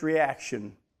his first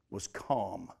reaction was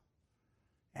calm.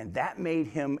 And that made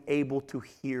him able to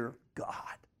hear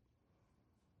God.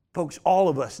 Folks, all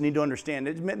of us need to understand,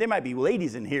 there might be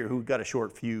ladies in here who've got a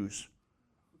short fuse.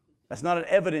 That's not an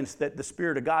evidence that the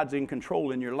Spirit of God's in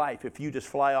control in your life if you just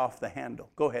fly off the handle.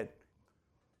 Go ahead.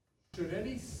 Should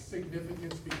any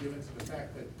significance be given to the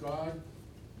fact that God,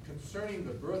 concerning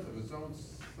the birth of his own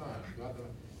son, God,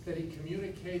 that he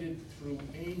communicated through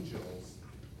angels,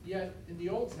 yet in the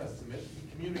Old Testament he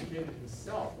communicated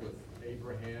himself with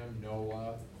Abraham,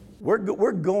 Noah?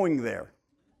 We're going there.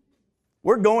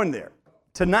 We're going there.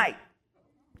 Tonight.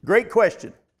 Great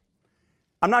question.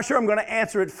 I'm not sure I'm going to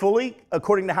answer it fully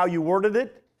according to how you worded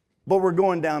it, but we're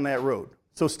going down that road.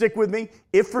 So stick with me.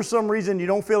 If for some reason you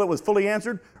don't feel it was fully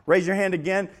answered, raise your hand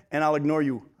again and I'll ignore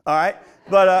you. All right?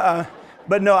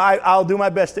 But no, I'll do my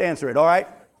best to answer it. All right?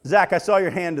 Zach, I saw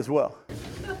your hand as well.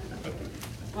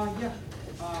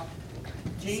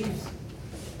 James,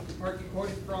 Mark, you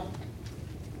quoted from,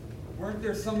 weren't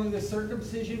there some of the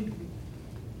circumcision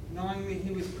knowing that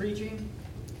he was preaching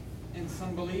and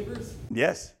some believers?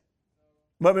 Yes.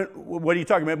 But what are you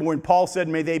talking about? When Paul said,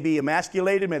 may they be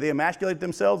emasculated, may they emasculate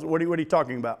themselves? What are you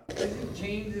talking about? Isn't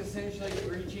James essentially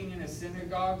preaching in a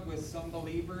synagogue with some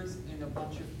believers and a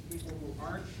bunch of people who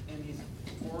aren't, and he's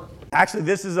poor? Actually,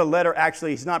 this is a letter.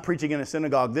 Actually, he's not preaching in a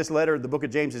synagogue. This letter, the book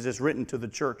of James, is just written to the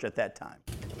church at that time.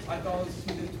 I thought it was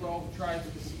to the 12 tribes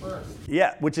dispersed.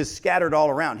 Yeah, which is scattered all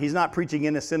around. He's not preaching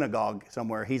in a synagogue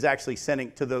somewhere. He's actually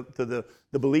sending to the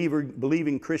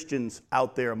believing Christians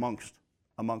out there amongst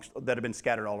that have been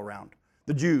scattered all around.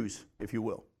 The Jews, if you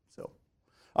will. So,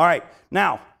 all right.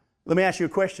 Now, let me ask you a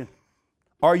question.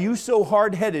 Are you so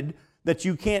hard-headed that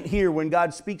you can't hear when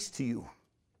God speaks to you?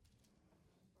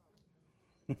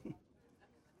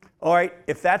 All right.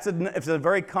 If it's a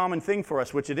very common thing for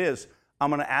us, which it is, I'm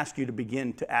going to ask you to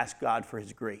begin to ask God for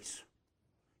his grace.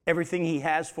 Everything he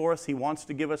has for us, he wants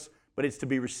to give us, but it's to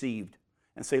be received.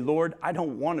 And say, Lord, I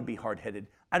don't want to be hard-headed.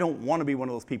 I don't want to be one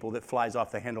of those people that flies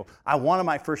off the handle. I want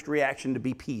my first reaction to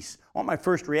be peace. I want my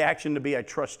first reaction to be I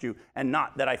trust you and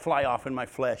not that I fly off in my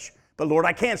flesh. But Lord,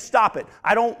 I can't stop it.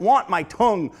 I don't want my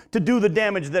tongue to do the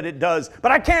damage that it does,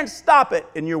 but I can't stop it.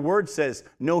 And your word says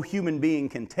no human being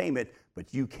can tame it,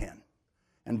 but you can.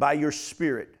 And by your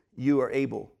Spirit, you are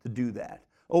able to do that.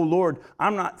 Oh, Lord,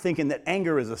 I'm not thinking that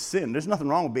anger is a sin. There's nothing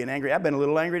wrong with being angry. I've been a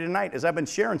little angry tonight as I've been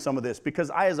sharing some of this because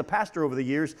I, as a pastor over the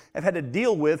years, have had to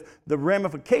deal with the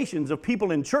ramifications of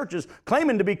people in churches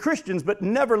claiming to be Christians but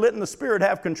never letting the Spirit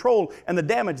have control and the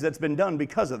damage that's been done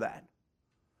because of that.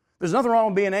 There's nothing wrong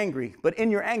with being angry, but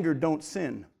in your anger, don't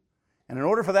sin. And in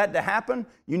order for that to happen,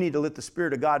 you need to let the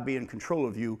Spirit of God be in control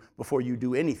of you before you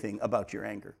do anything about your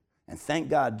anger. And thank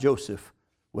God Joseph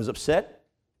was upset,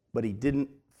 but he didn't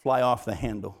fly off the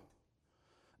handle.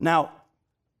 Now,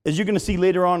 as you're going to see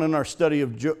later on in our study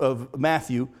of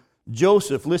Matthew,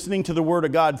 Joseph, listening to the word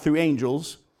of God through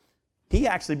angels, he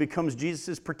actually becomes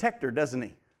Jesus' protector, doesn't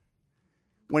he?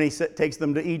 When he takes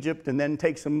them to Egypt and then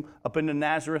takes them up into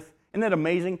Nazareth. Isn't that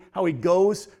amazing how he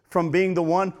goes from being the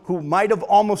one who might have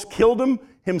almost killed him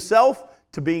himself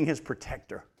to being his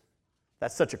protector?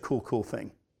 That's such a cool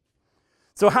thing.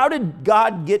 So how did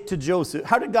God get to Joseph?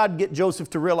 How did God get Joseph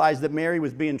to realize that Mary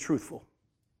was being truthful?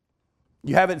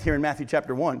 You have it here in Matthew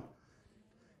chapter 1.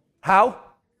 How?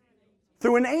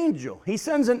 Through an angel. He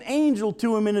sends an angel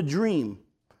to him in a dream.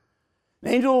 The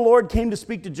angel of the Lord came to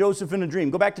speak to Joseph in a dream.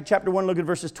 Go back to chapter 1, look at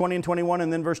verses 20 and 21,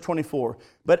 and then verse 24.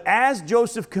 But as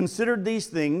Joseph considered these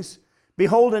things,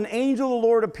 behold, an angel of the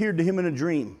Lord appeared to him in a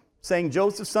dream, saying,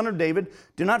 Joseph, son of David,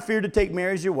 do not fear to take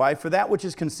Mary as your wife, for that which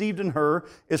is conceived in her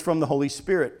is from the Holy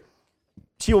Spirit.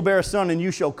 She will bear a son, and you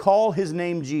shall call his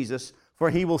name Jesus, for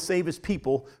he will save his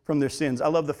people from their sins. I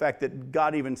love the fact that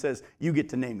God even says, you get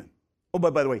to name him. Oh,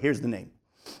 but by the way, here's the name.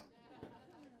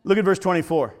 Look at verse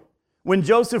 24. When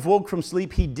Joseph woke from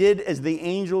sleep, he did as the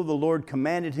angel of the Lord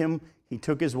commanded him. He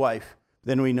took his wife.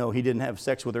 Then we know he didn't have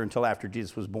sex with her until after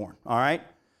Jesus was born. All right?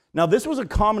 Now, this was a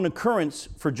common occurrence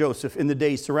for Joseph in the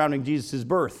days surrounding Jesus'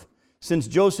 birth, since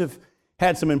Joseph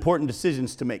had some important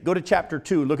decisions to make. Go to chapter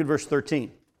 2. Look at verse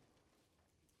 13.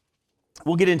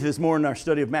 We'll get into this more in our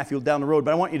study of Matthew down the road,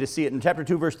 but I want you to see it. In chapter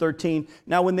 2, verse 13,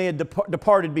 now when they had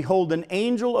departed, behold, an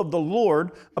angel of the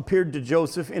Lord appeared to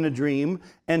Joseph in a dream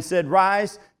and said,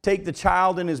 rise, take the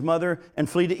child and his mother and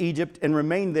flee to Egypt and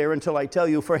remain there until I tell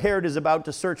you, for Herod is about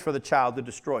to search for the child to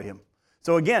destroy him.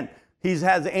 So again, he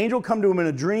has the angel come to him in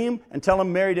a dream and tell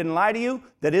him Mary didn't lie to you.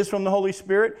 That is from the Holy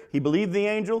Spirit. He believed the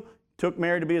angel, took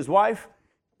Mary to be his wife.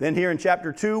 Then here in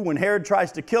chapter 2, when Herod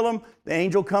tries to kill him, the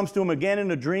angel comes to him again in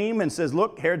a dream and says,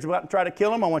 look, Herod's about to try to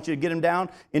kill him. I want you to get him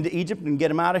down into Egypt and get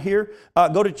him out of here.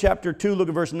 Go to chapter 2, look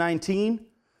at verse 19.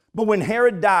 But when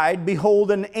Herod died,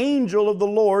 behold, an angel of the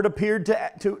Lord appeared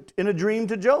in a dream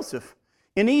to Joseph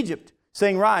in Egypt,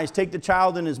 saying, rise, take the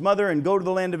child and his mother and go to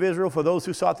the land of Israel, for those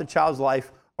who sought the child's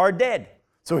life are dead.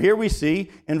 So here we see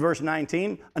in verse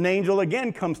 19, an angel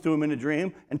again comes to him in a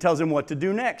dream and tells him what to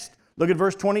do next. Look at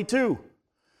verse 22.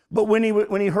 But when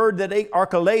he heard that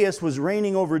Archelaus was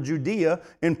reigning over Judea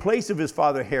in place of his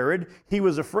father Herod, he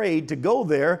was afraid to go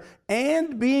there,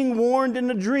 and being warned in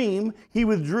a dream, he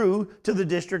withdrew to the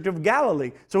district of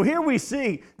Galilee. So here we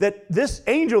see that this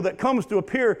angel that comes to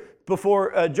appear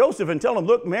before Joseph and tell him,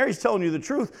 look, Mary's telling you the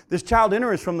truth. This child in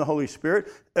her is from the Holy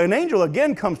Spirit. An angel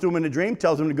again comes to him in a dream,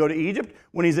 tells him to go to Egypt.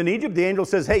 When he's in Egypt, the angel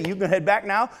says, hey, you can head back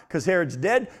now because Herod's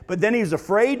dead. But then he's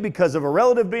afraid because of a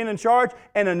relative being in charge.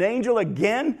 And an angel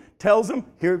again tells him,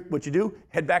 here, what you do,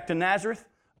 head back to Nazareth.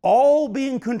 All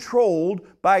being controlled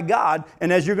by God.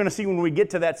 And as you're going to see when we get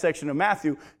to that section of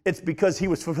Matthew, it's because he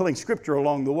was fulfilling Scripture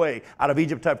along the way. Out of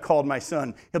Egypt I've called my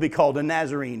son. He'll be called a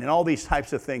Nazarene and all these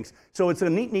types of things. So it's a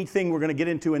neat thing we're going to get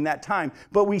into in that time.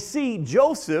 But we see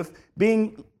Joseph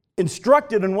being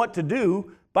instructed in what to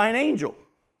do by an angel.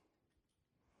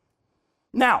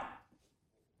 Now,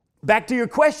 back to your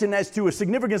question as to a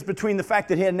significance between the fact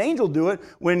that he had an angel do it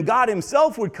when God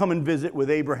himself would come and visit with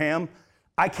Abraham.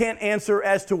 I can't answer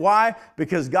as to why,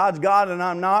 because God's God and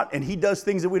I'm not, and he does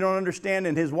things that we don't understand,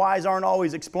 and his whys aren't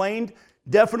always explained.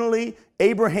 Definitely,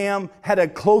 Abraham had a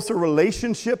closer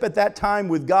relationship at that time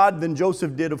with God than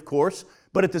Joseph did, of course.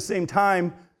 But at the same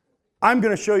time, I'm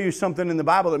going to show you something in the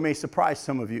Bible that may surprise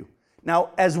some of you.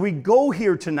 Now, as we go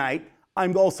here tonight,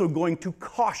 I'm also going to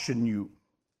caution you.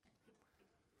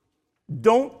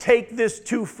 Don't take this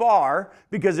too far,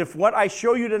 because if what I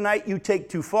show you tonight you take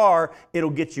too far, it'll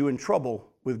get you in trouble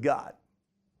with God.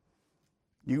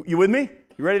 You with me?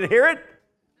 You ready to hear it?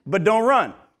 But don't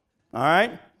run. All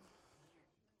right?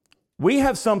 We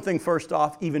have something, first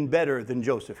off, even better than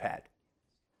Joseph had.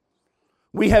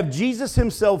 We have Jesus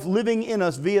himself living in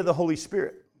us via the Holy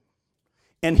Spirit.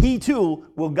 And he too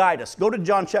will guide us. Go to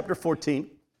John chapter 14.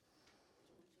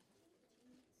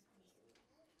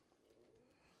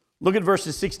 Look at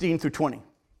verses 16 through 20.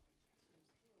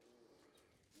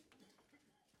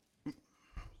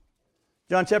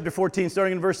 John chapter 14,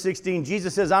 starting in verse 16,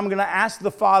 Jesus says, I'm going to ask the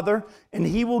Father, and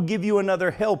he will give you another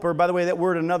helper. By the way, that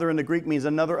word another in the Greek means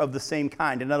another of the same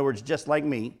kind. In other words, just like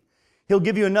me. He'll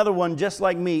give you another one just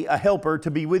like me, a helper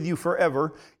to be with you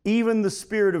forever, even the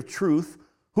Spirit of truth,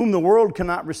 whom the world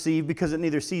cannot receive because it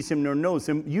neither sees him nor knows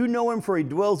him. You know him, for he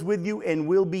dwells with you and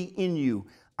will be in you.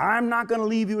 I'm not going to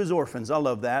leave you as orphans. I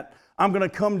love that. I'm going to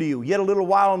come to you. Yet a little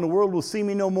while and the world will see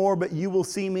me no more, but you will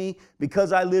see me.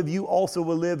 Because I live, you also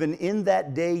will live. And in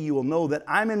that day you will know that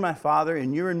I'm in my Father,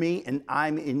 and you're in me, and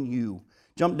I'm in you.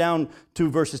 Jump down to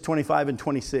verses 25 and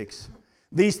 26.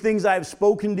 These things I have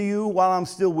spoken to you while I'm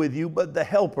still with you, but the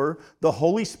Helper, the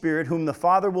Holy Spirit, whom the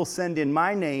Father will send in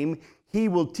my name, he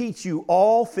will teach you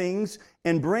all things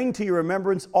and bring to your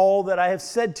remembrance all that I have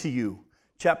said to you.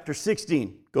 Chapter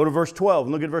 16. Go to verse 12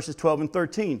 and look at verses 12 and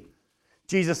 13.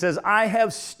 Jesus says, I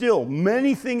have still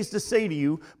many things to say to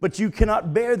you, but you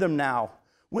cannot bear them now.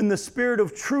 When the Spirit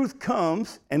of truth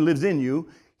comes and lives in you,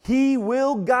 he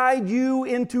will guide you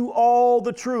into all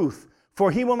the truth.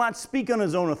 For he will not speak on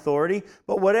his own authority,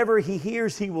 but whatever he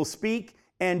hears he will speak,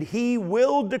 and he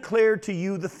will declare to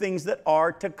you the things that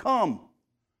are to come.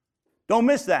 Don't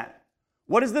miss that.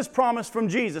 What is this promise from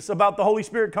Jesus about the Holy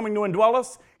Spirit coming to indwell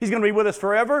us? He's going to be with us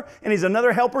forever, and he's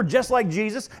another helper just like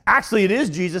Jesus. Actually, it is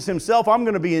Jesus himself. I'm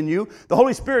going to be in you. The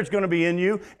Holy Spirit's going to be in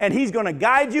you, and he's going to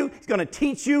guide you. He's going to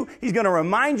teach you. He's going to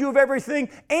remind you of everything,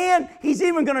 and he's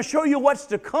even going to show you what's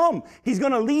to come. He's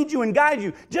going to lead you and guide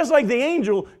you, just like the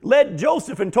angel led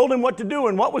Joseph and told him what to do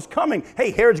and what was coming.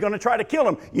 Hey, Herod's going to try to kill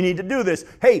him. You need to do this.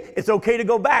 Hey, it's okay to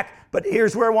go back. But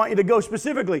here's where I want you to go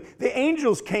specifically. The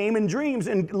angels came in dreams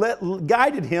and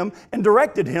guided him and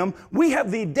directed him. We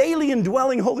have the daily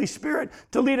indwelling Holy Spirit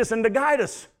to lead us and to guide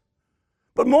us.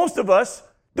 But most of us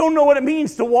don't know what it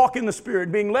means to walk in the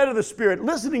Spirit, being led of the Spirit,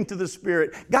 listening to the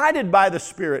Spirit, guided by the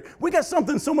Spirit. We got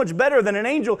something so much better than an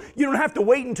angel. You don't have to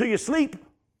wait until you sleep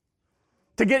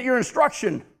to get your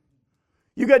instruction.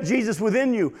 You got Jesus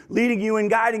within you, leading you and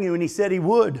guiding you, and he said he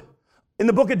would. In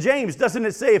the book of James, doesn't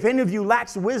it say, if any of you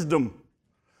lacks wisdom,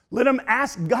 let him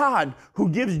ask God, who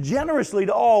gives generously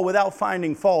to all without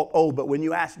finding fault. Oh, but when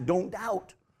you ask, don't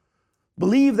doubt.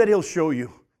 Believe that he'll show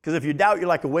you. Because if you doubt, you're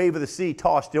like a wave of the sea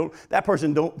tossed. That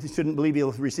person shouldn't believe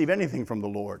he'll receive anything from the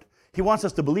Lord. He wants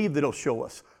us to believe that he'll show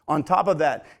us. On top of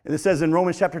that, and it says in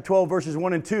Romans chapter 12, verses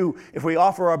 1 and 2, if we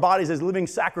offer our bodies as living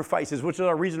sacrifices, which is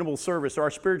our reasonable service or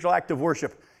our spiritual act of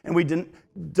worship, and we don't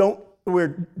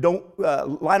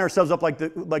line ourselves up like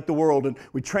the world, and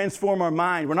we transform our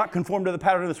mind. We're not conformed to the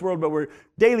pattern of this world, but we're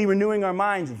daily renewing our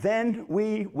minds. Then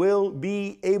we will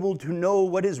be able to know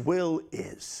what his will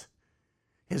is.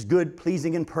 His good,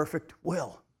 pleasing, and perfect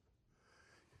will.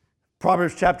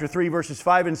 Proverbs chapter 3, verses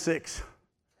 5 and 6.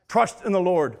 Trust in the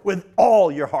Lord with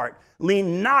all your heart.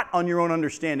 Lean not on your own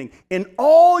understanding. In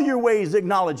all your ways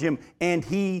acknowledge him, and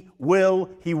he will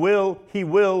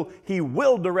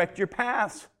direct your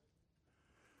paths.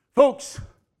 Folks,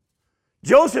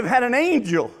 Joseph had an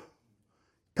angel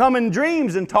come in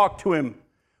dreams and talk to him.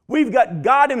 We've got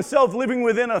God himself living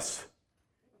within us,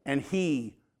 and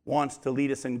he wants to lead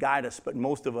us and guide us, but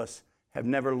most of us have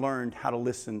never learned how to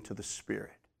listen to the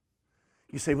Spirit.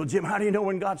 You say, well, Jim, how do you know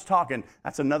when God's talking?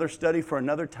 That's another study for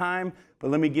another time,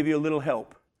 but let me give you a little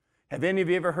help. Have any of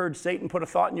you ever heard Satan put a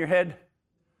thought in your head?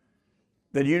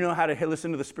 Then you know how to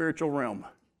listen to the spiritual realm.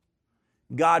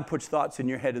 God puts thoughts in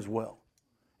your head as well.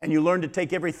 And you learn to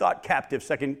take every thought captive.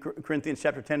 2 Corinthians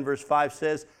chapter 10, verse 5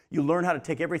 says, you learn how to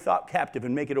take every thought captive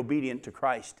and make it obedient to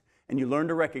Christ. And you learn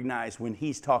to recognize when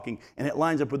he's talking and it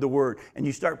lines up with the Word. And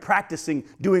you start practicing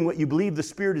doing what you believe the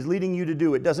Spirit is leading you to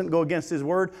do. It doesn't go against his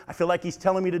Word. I feel like he's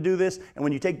telling me to do this. And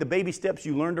when you take the baby steps,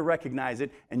 you learn to recognize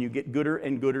it and you get gooder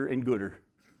and gooder and gooder.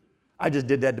 I just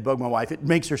did that to bug my wife. It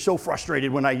makes her so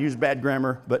frustrated when I use bad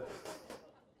grammar.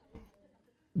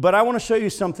 But I want to show you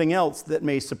something else that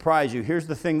may surprise you. Here's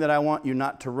the thing that I want you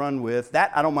not to run with.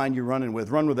 That I don't mind you running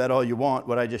with. Run with that all you want,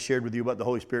 what I just shared with you about the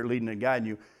Holy Spirit leading and guiding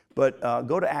you. But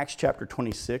go to Acts chapter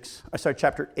 26.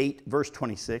 Chapter 8, verse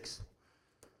 26.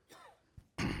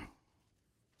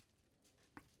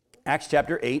 Acts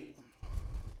chapter 8.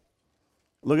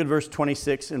 Look at verse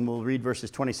 26, and we'll read verses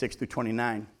 26 through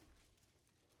 29.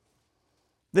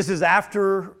 This is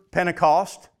after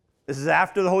Pentecost. This is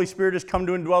after the Holy Spirit has come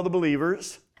to indwell the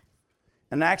believers.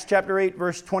 In Acts chapter 8,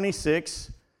 verse 26,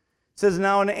 it says,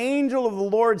 Now an angel of the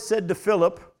Lord said to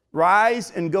Philip,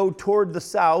 Rise and go toward the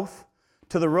south,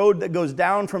 to the road that goes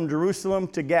down from Jerusalem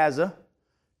to Gaza.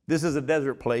 This is a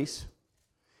desert place.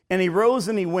 And he rose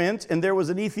and he went, and there was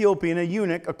an Ethiopian, a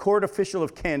eunuch, a court official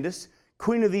of Candace,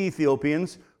 queen of the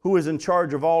Ethiopians, who was in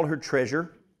charge of all her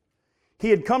treasure. He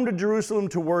had come to Jerusalem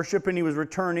to worship, and he was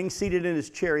returning, seated in his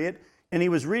chariot, and he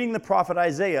was reading the prophet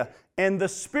Isaiah. And the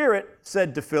Spirit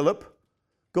said to Philip,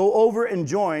 Go over and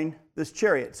join this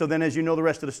chariot. So then, as you know the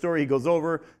rest of the story, he goes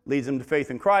over, leads him to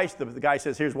faith in Christ. The guy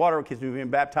says, here's water, kids being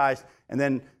baptized. And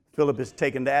then Philip is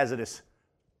taken to Azotus.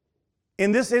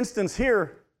 In this instance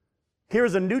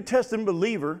here's a New Testament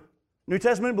believer New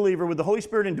Testament believer with the Holy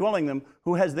Spirit indwelling them,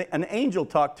 who has an angel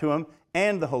talk to him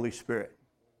and the Holy Spirit.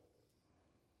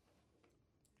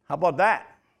 How about that?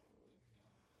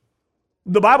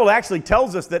 The Bible actually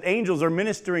tells us that angels are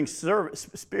ministering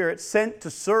spirits sent to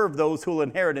serve those who will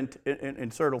inherit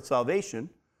eternal salvation.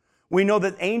 We know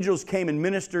that angels came and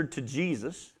ministered to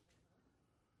Jesus.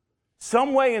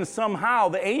 Some way and somehow,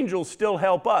 the angels still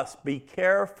help us. Be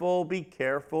careful, be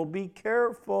careful, be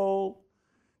careful.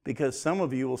 Because some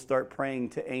of you will start praying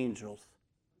to angels.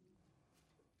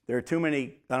 There are too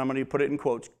many, and I'm going to put it in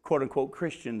quotes, quote-unquote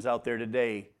Christians out there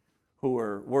today who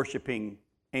are worshiping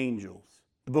angels.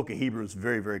 The book of Hebrews is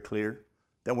very, very clear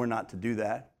that we're not to do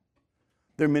that.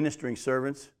 They're ministering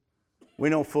servants. We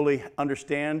don't fully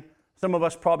understand. Some of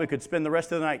us probably could spend the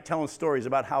rest of the night telling stories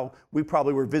about how we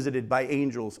probably were visited by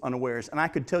angels unawares. And I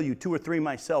could tell you 2 or 3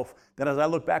 myself that as I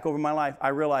look back over my life, I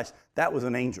realized that was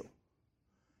an angel.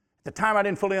 At the time, I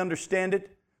didn't fully understand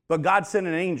it, but God sent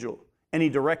an angel, and He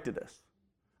directed us.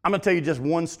 I'm going to tell you just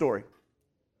one story.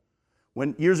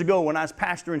 Years ago, when I was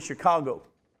pastor in Chicago,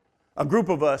 a group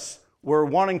of us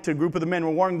a group of the men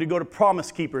were wanting to go to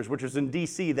Promise Keepers, which was in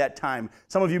D.C. that time.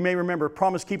 Some of you may remember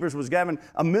Promise Keepers was having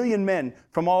 1 million men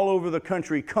from all over the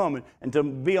country come and to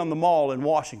be on the mall in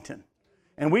Washington.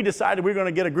 And we decided we were going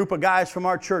to get a group of guys from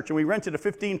our church, and we rented a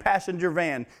 15-passenger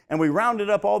van, and we rounded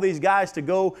up all these guys to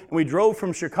go, and we drove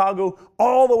from Chicago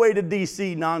all the way to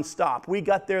D.C. nonstop. We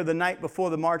got there the night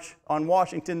before the march on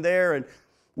Washington there, and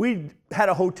we had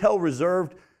a hotel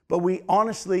reserved, but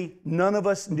none of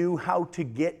us knew how to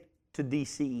get to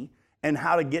D.C. and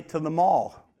how to get to the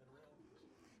mall.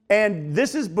 And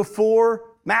this is before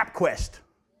MapQuest.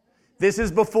 This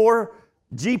is before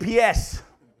GPS.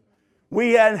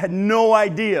 We had no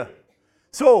idea.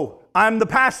 So I'm the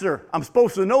pastor. I'm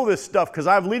supposed to know this stuff because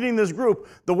I'm leading this group.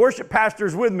 The worship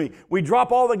pastor's with me. We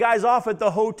drop all the guys off at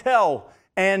the hotel,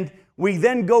 and we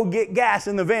then go get gas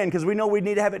in the van because we know we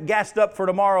need to have it gassed up for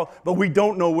tomorrow, but we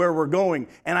don't know where we're going.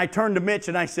 And I turned to Mitch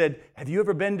and I said, have you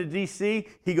ever been to D.C.?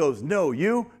 He goes, no.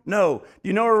 You? No. Do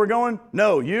you know where we're going?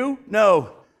 No. You?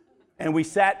 No. And we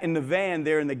sat in the van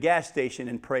there in the gas station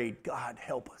and prayed, God,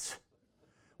 help us.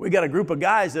 We got a group of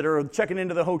guys that are checking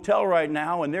into the hotel right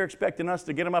now, and they're expecting us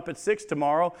to get them up at 6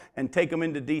 tomorrow and take them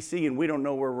into D.C., and we don't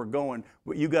know where we're going.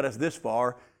 But you got us this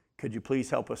far. Could you please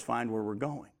help us find where we're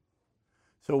going?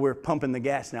 So we're pumping the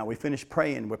gas now. We finished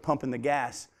praying. We're pumping the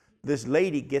gas. This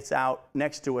lady gets out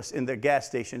next to us in the gas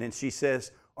station, and she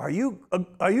says, are you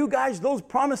guys those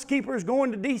Promise Keepers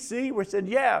going to D.C.? We said,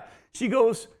 yeah. She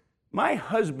goes, my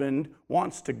husband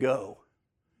wants to go.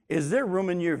 Is there room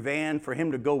in your van for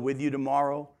him to go with you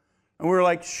tomorrow? And we're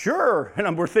like, sure.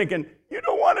 And we're thinking, you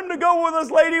don't want him to go with us,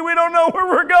 lady. We don't know where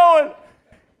we're going.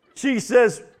 She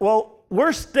says, well,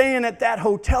 we're staying at that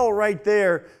hotel right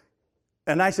there.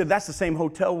 And I said, that's the same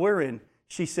hotel we're in.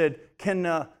 She said, can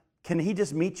he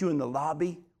just meet you in the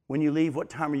lobby when you leave? What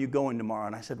time are you going tomorrow?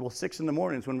 And I said, well, 6 in the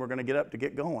morning is when we're going to get up to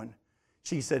get going.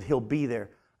 She said, he'll be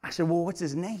there. I said, well, what's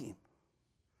his name?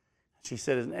 She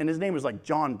said, and his name was like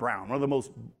John Brown, one of the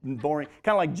most boring,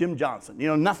 kind of like Jim Johnson,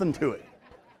 nothing to it.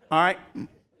 All right?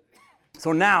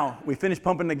 So now we finished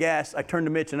pumping the gas. I turned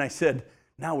to Mitch and I said,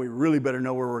 now we really better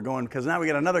know where we're going because now we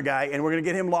got another guy and we're going to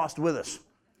get him lost with us.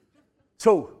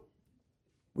 So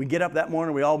we get up that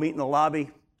morning. We all meet in the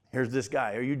lobby. Here's this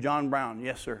guy. Are you John Brown?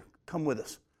 Yes, sir. Come with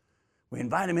us. We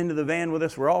invite him into the van with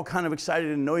us. We're all kind of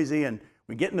excited and noisy, and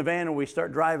we get in the van and we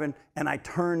start driving, and I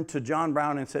turned to John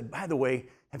Brown and said, by the way,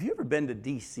 have you ever been to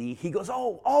D.C.? He goes,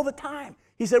 oh, all the time.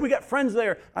 He said, we got friends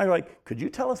there. I'm like, could you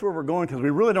tell us where we're going? Because we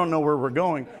really don't know where we're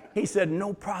going. He said,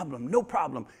 no problem, no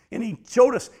problem. And he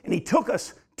showed us, and he took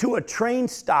us to a train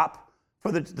stop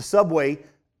for the subway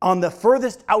on the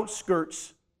furthest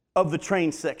outskirts of the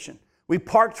train section. We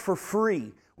parked for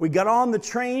free. We got on the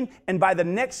train, and by the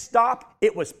next stop,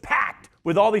 it was packed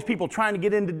with all these people trying to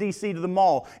get into D.C. to the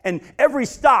mall. And every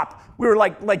stop, we were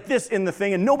like this in the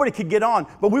thing, and nobody could get on.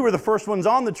 But we were the first ones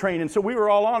on the train, and so we were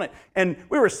all on it. And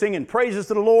we were singing praises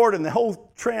to the Lord, and the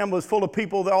whole tram was full of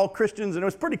people, they're all Christians, and it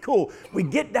was pretty cool. We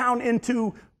get down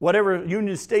into whatever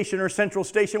Union Station or Central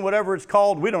Station, whatever it's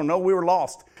called. We don't know. We were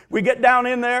lost. We get down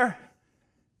in there,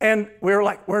 and we were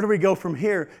like, where do we go from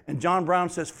here? And John Brown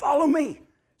says, follow me.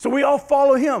 So we all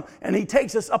follow him, and he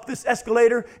takes us up this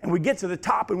escalator, and we get to the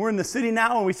top, and we're in the city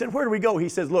now, and we said, where do we go? He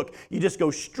says, look, you just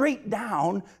go straight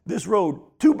down this road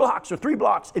 2 blocks or 3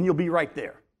 blocks, and you'll be right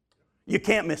there. You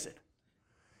can't miss it.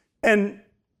 And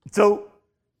so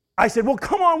I said, well,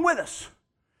 come on with us.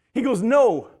 He goes,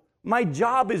 no, my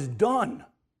job is done.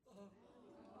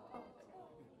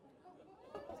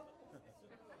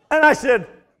 And I said,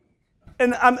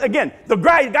 And again, the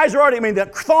guys are already, the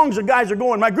thongs of guys are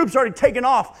going. My group's already taken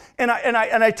off. And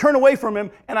I turn away from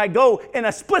him, and I go, in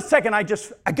a split second, I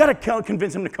got to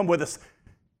convince him to come with us.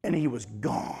 And he was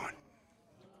gone.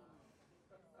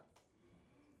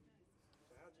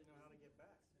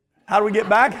 How do we get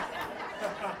back?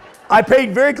 I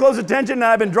paid very close attention, and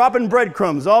I've been dropping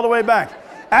breadcrumbs all the way back.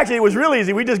 Actually, it was really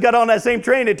easy. We just got on that same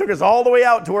train. It took us all the way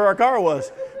out to where our car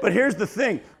was. But here's the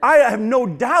thing. I have no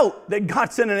doubt that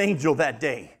God sent an angel that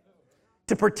day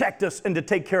to protect us and to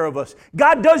take care of us.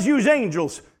 God does use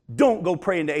angels. Don't go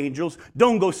praying to angels.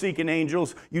 Don't go seeking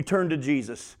angels. You turn to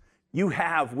Jesus. You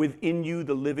have within you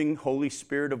the living Holy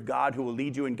Spirit of God who will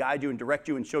lead you and guide you and direct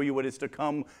you and show you what is to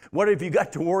come. What have you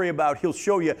got to worry about? He'll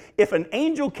show you. If an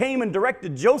angel came and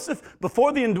directed Joseph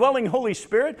before the indwelling Holy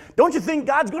Spirit, don't you think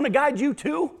God's going to guide you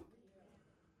too?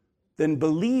 Then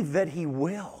believe that he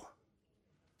will.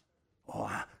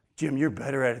 Oh, Jim, you're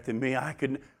better at it than me. I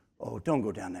couldn't. Oh, don't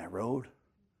go down that road.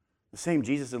 The same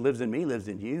Jesus that lives in me lives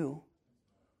in you.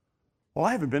 Well,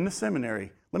 I haven't been to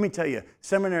seminary. Let me tell you,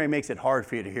 seminary makes it hard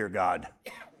for you to hear God.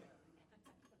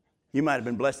 You might have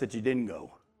been blessed that you didn't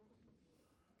go.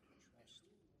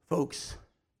 Folks,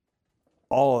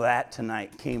 all of that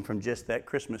tonight came from just that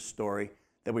Christmas story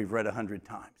that we've read 100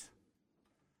 times.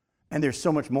 And there's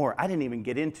so much more. I didn't even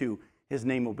get into his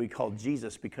name will be called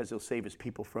Jesus because he'll save his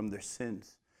people from their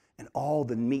sins and all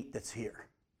the meat that's here.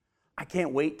 I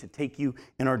can't wait to take you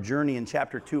in our journey in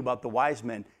chapter 2 about the wise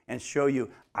men and show you,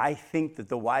 I think that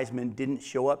the wise men didn't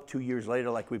show up 2 years later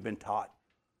like we've been taught.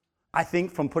 I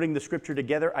think from putting the scripture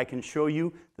together, I can show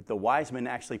you that the wise men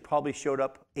actually probably showed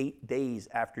up 8 days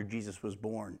after Jesus was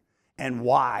born. And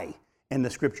why? And the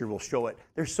scripture will show it.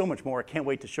 There's so much more. I can't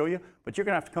wait to show you, but you're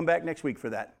going to have to come back next week for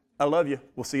that. I love you.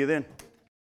 We'll see you then.